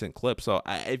a decent clip. So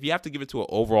if you have to give it to an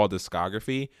overall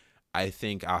discography, I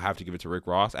think I'll have to give it to Rick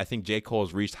Ross. I think J.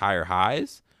 Cole's reached higher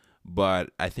highs. But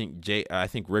I think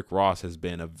Rick Ross has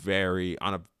been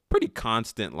on a pretty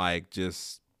constant, like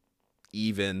just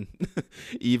even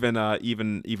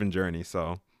journey.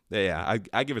 So yeah,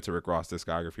 I give it to Rick Ross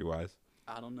discography wise.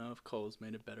 I don't know if Cole's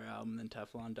made a better album than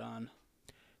Teflon Don.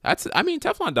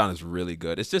 Teflon Don is really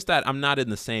good. It's just that I'm not in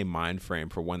the same mind frame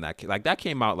for when that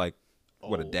came out a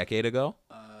decade ago.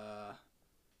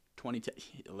 2010,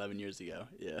 11 years ago.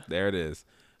 Yeah. There it is.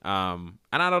 And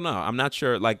I don't know. I'm not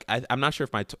sure. Like, I'm not sure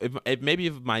if my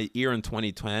ear in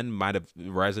 2010 might have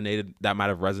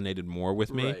resonated more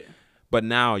with me. Right. But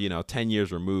now, 10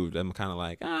 years removed, I'm kind of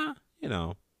like,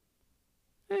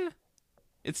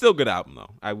 it's still a good album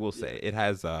though. I will say it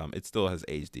still has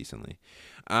aged decently.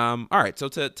 All right. So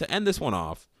to end this one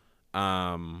off,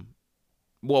 actually,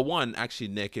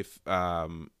 Nick, if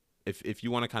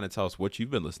you want to kind of tell us what you've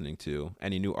been listening to,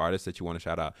 any new artists that you want to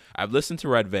shout out. I've listened to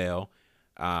Red Veil.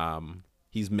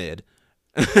 He's mid.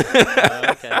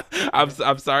 Okay.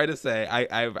 I'm sorry to say.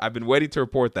 I've been waiting to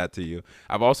report that to you.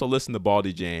 I've also listened to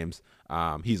Baldy James.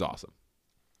 He's awesome.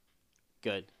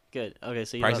 Good. Okay,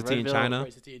 so you Price of Tea in China.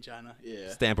 Price of Tea in China.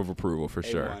 Yeah. Stamp of approval for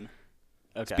sure.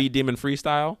 Okay. Speed Demon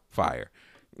Freestyle, fire.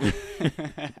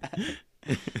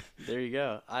 There you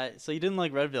go. So you didn't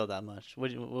like Redveil that much.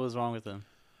 What was wrong with him?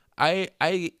 I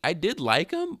did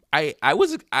like him. I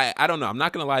don't know. I'm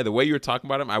not gonna lie. The way you were talking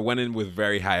about him, I went in with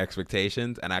very high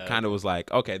expectations, and I kind of was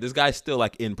like, okay, this guy's still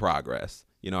like in progress.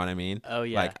 You know what I mean? Oh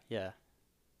yeah, like, yeah.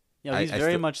 You know, he's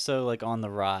very much so like on the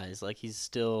rise. Like he's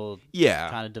still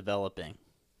kind of developing.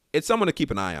 It's someone to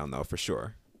keep an eye on though, for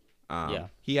sure. Yeah.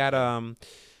 He had I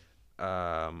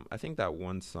think that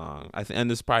one song.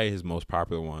 And this is probably his most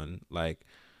popular one. Like,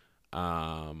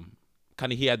 kind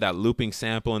of he had that looping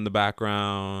sample in the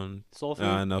background. Soul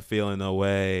Food? No Feeling No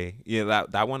Way. Yeah,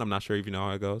 that one. I'm not sure if you know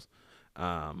how it goes.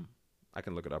 I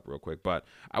can look it up real quick, but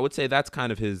I would say that's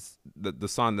kind of the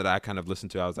song that I kind of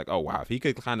listened to. I was like, oh wow, if he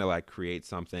could kind of like create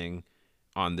something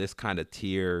on this kind of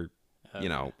tier, you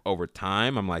know, over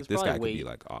time, I'm like, this guy could be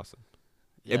like awesome.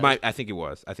 Yeah. It might. I think it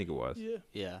was.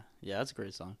 Yeah. That's a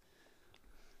great song.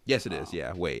 Yes, it is.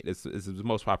 Yeah. Wait, it's the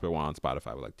most popular one on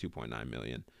Spotify with like 2.9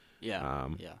 million. Yeah.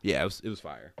 Yeah. It was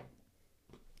fire.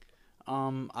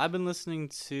 I've been listening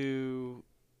to.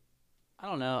 I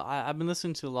don't know. I've been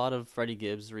listening to a lot of Freddie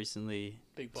Gibbs recently.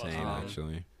 Big boss. Same,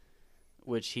 actually.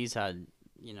 Which he's had,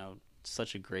 you know,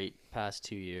 such a great past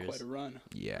 2 years. Quite a run.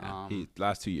 Yeah.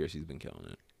 Last 2 years he's been killing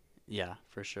it. Yeah,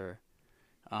 for sure.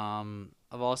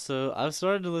 I've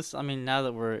started to listen. I mean, now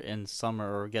that we're in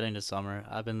summer or getting to summer,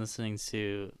 I've been listening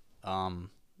to Burna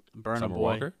Boy.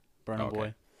 Walker? Burna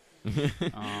Boy.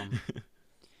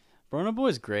 Burna Boy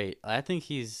is great. I think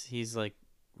he's like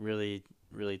really,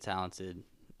 really talented.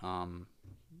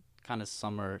 Kind of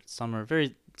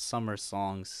very summer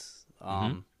songs,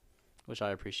 which I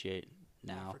appreciate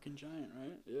now. Freaking giant,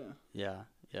 right? Yeah.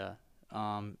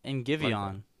 And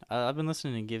Giveon. I've been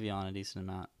listening to Giveon a decent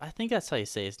amount. I think that's how you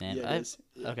say his name. Yeah, it is.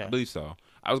 Okay. I believe so.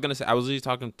 I was gonna say I was just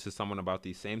talking to someone about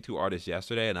these same two artists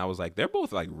yesterday, and I was like, they're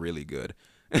both like really good.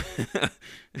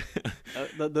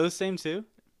 Those same two?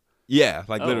 Yeah,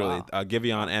 like literally, wow.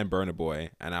 Giveon and Burna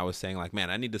Boy, and I was saying like, man,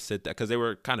 I need to sit there because they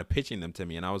were kind of pitching them to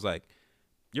me, and I was like,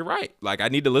 you're right. Like I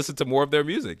need to listen to more of their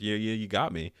music. You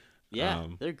got me. Yeah,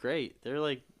 they're great. They're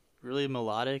like really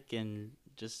melodic and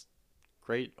just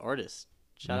great artists.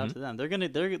 Shout out to them.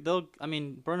 They'll. I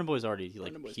mean, Burna Boy's already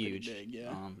like huge, big,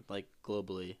 yeah. like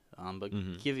globally. But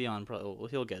Giveon probably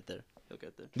he'll get there.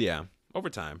 Yeah, over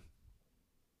time.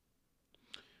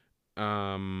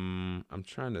 I'm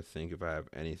trying to think if I have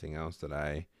anything else that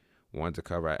I wanted to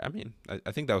cover. I mean,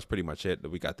 I think that was pretty much it.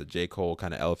 We got the J. Cole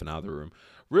kind of elephant out of the room.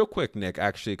 Real quick, Nick,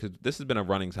 actually, because this has been a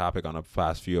running topic on a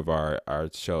past few of our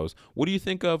shows. What do you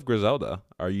think of Griselda?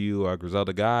 Are you a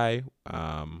Griselda guy?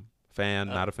 Fan?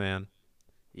 Not a fan?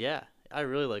 Yeah, I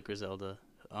really like Griselda.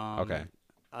 Okay.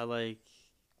 I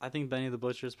think Benny the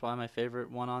Butcher is probably my favorite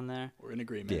one on there. We're in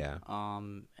agreement. Yeah.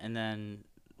 And then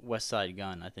West Side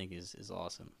Gun I think is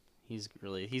awesome. He's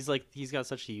got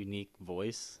such a unique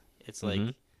voice. It's like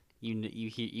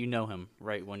you know him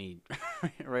right when he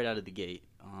right out of the gate.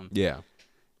 Yeah.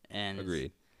 And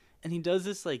agreed. And he does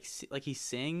this like he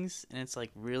sings and it's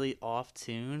like really off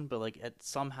tune, but like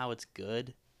somehow it's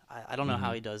good. I don't know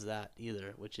how he does that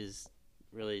either, which is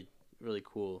really, really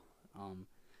cool.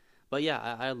 But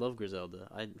yeah, I love Griselda.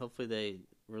 Hopefully they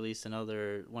release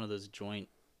another one of those joint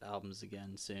albums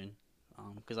again soon,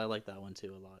 because I like that one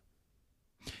too a lot.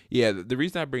 Yeah, the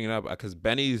reason I bring it up because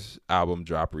Benny's album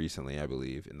dropped recently, I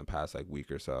believe, in the past like week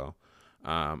or so.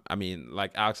 I mean,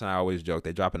 like Alex and I always joke,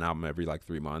 they drop an album every like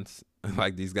 3 months.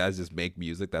 Like these guys just make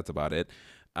music. That's about it.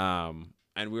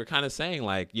 And we were kind of saying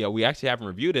like, yeah, we actually haven't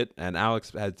reviewed it. And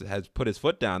Alex has put his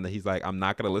foot down that he's like, I'm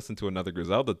not going to listen to another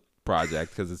Griselda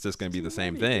project because it's just going to be the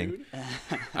same thing.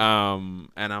 And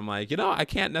I'm like, you know, I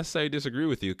can't necessarily disagree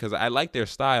with you because I like their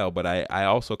style, but I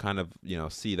also kind of, you know,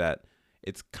 see that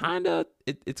it's kind of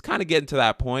getting to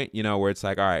that point, you know, where it's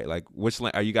like, all right, like which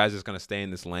lane are you guys just going to stay in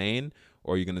this lane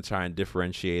or are you going to try and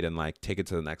differentiate and like take it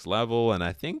to the next level? And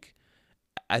I think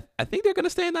they're going to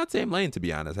stay in that same lane, to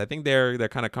be honest. I think they're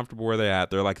kind of comfortable where they're at.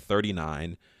 They're like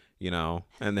 39, you know,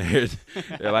 and they're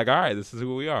like, all right, this is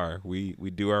who we are. We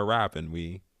do our rap and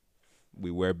we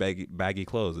wear baggy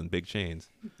clothes and big chains.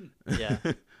 Yeah,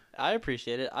 I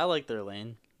appreciate it. I like their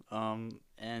lane.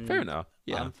 And fair enough.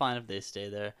 Yeah, I'm fine if they stay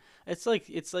there. It's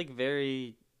like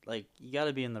very like you got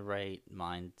to be in the right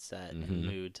mindset and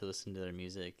mood to listen to their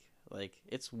music. Like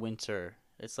it's winter.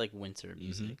 It's like winter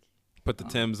music. Put the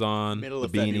Timbs on, middle the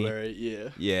of beanie. February.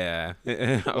 Yeah.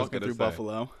 Walking through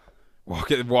Buffalo.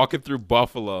 Walking through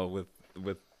Buffalo with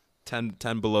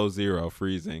 10 below zero,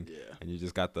 freezing. Yeah. And you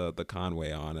just got the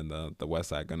Conway on and the West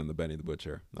Side Gun and the Benny the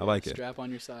Butcher. I like it. Strap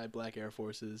on your side, black Air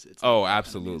Forces. It's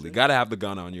absolutely. Got to have the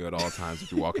gun on you at all times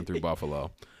if you're walking through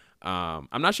Buffalo.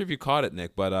 I'm not sure if you caught it,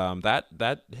 Nick, but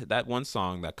that one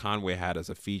song that Conway had as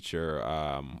a feature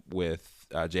with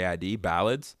JID,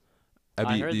 Ballads.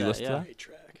 I heard Did you that, listen to yeah. that? Great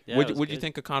track. Yeah, What'd it was you good.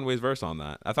 think of Conway's verse on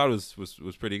that? I thought it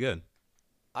was pretty good.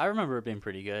 I remember it being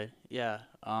pretty good. Yeah.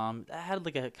 That had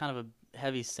like a kind of a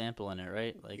heavy sample in it,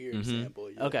 right? Like. Weird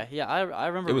sample. Yeah. Okay. Yeah, I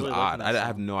remember. It was really odd. liking that I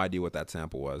have song. no idea what that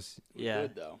sample was. Yeah.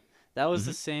 Good though. That was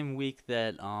the same week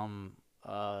that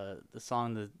the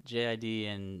song the JID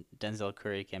and Denzel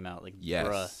Curry came out, like Yes.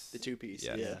 Bruh. The 2-piece.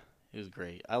 Yes. Yeah. It was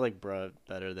great. I like Bruh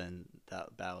better than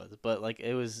that Ballads, but like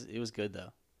it was good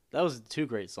though. That was 2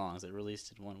 great songs that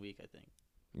released in 1 week, I think.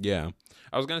 Yeah,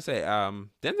 I was gonna say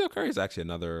Denzel Curry is actually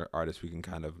another artist we can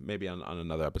kind of maybe on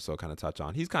another episode kind of touch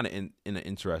on. He's kind of in an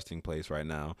interesting place right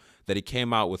now that he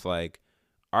came out with like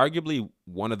arguably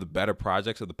one of the better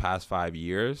projects of the past 5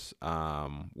 years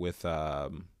with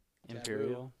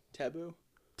Imperial. Taboo.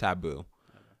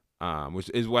 which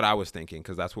is what I was thinking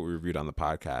because that's what we reviewed on the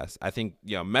podcast. I think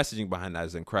messaging behind that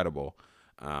is incredible,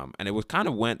 and it was kind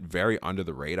of went very under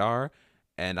the radar.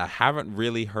 And I haven't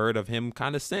really heard of him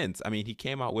kind of since. I mean, he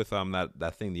came out with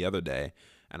that thing the other day,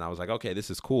 and I was like, okay,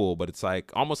 this is cool. But it's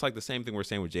like almost like the same thing we're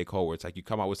saying with J. Cole, where it's like you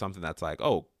come out with something that's like,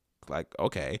 oh, like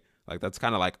okay, like that's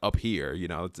kind of like up here,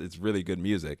 it's really good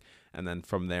music. And then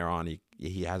from there on,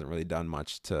 he hasn't really done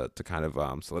much to kind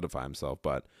of solidify himself.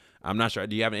 But I'm not sure.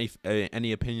 Do you have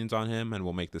any opinions on him? And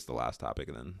we'll make this the last topic,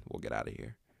 and then we'll get out of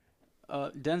here.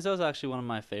 Denzel's actually one of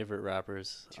my favorite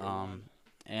rappers.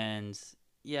 And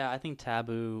yeah, I think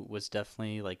Taboo was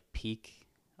definitely like peak.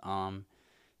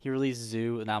 He released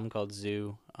Zoo, an album called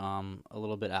Zoo, a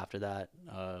little bit after that,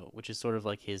 which is sort of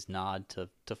like his nod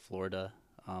to Florida.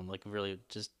 Like really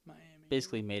just Miami.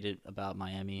 basically made it about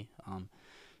Miami,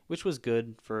 which was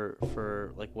good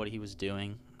for like what he was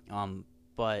doing.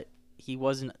 But he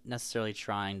wasn't necessarily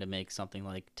trying to make something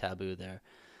like Taboo there.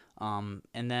 And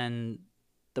then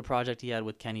the project he had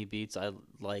with Kenny Beats, I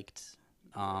liked.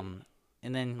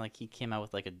 And then like he came out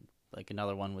with like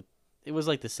another one with, it was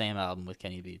like the same album with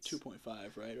Kenny Beats. 2.5,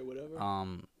 right, or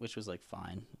whatever. Which was like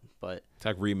fine, but It's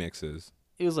like remixes.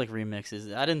 it was like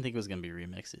remixes. I didn't think it was gonna be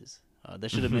remixes. They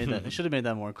should have made that. They should have made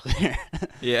that more clear.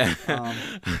 Yeah.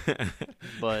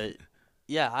 But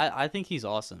yeah, I think he's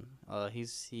awesome.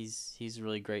 He's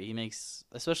really great. He makes,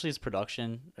 especially his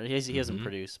production. He hasn't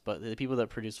produced, but the people that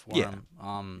produce for him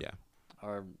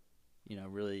are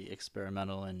really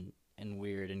experimental and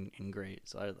weird and great.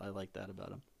 So I like that about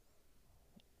him.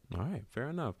 All right, fair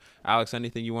enough. Alex,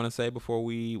 anything you want to say before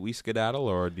we skedaddle,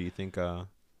 or do you think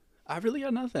I really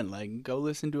got nothing. Like, go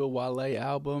listen to a Wale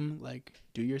album. Like,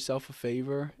 do yourself a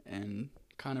favor and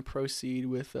kind of proceed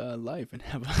with life and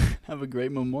have a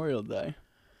great Memorial Day.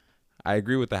 I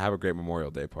agree with the have a great Memorial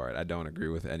Day part. I don't agree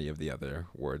with any of the other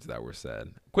words that were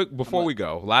said. Quick, before we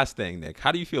go, last thing, Nick,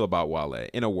 how do you feel about Wale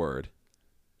in a word?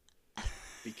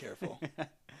 Be careful.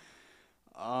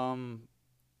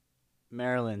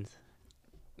 Maryland.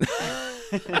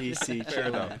 DC,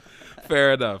 chillin'.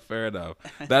 Fair enough.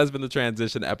 That has been the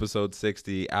Transition episode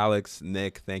 60. Alex,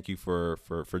 Nick, thank you for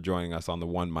joining us on the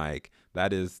one mic.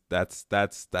 That's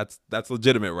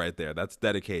legitimate right there. That's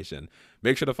dedication.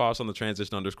 Make sure to follow us on the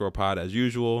Transition_pod as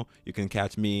usual. You can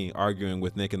catch me arguing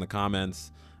with Nick in the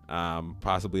comments,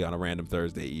 possibly on a random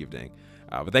Thursday evening.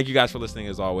 But thank you guys for listening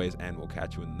as always, and we'll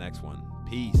catch you in the next one.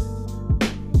 Peace.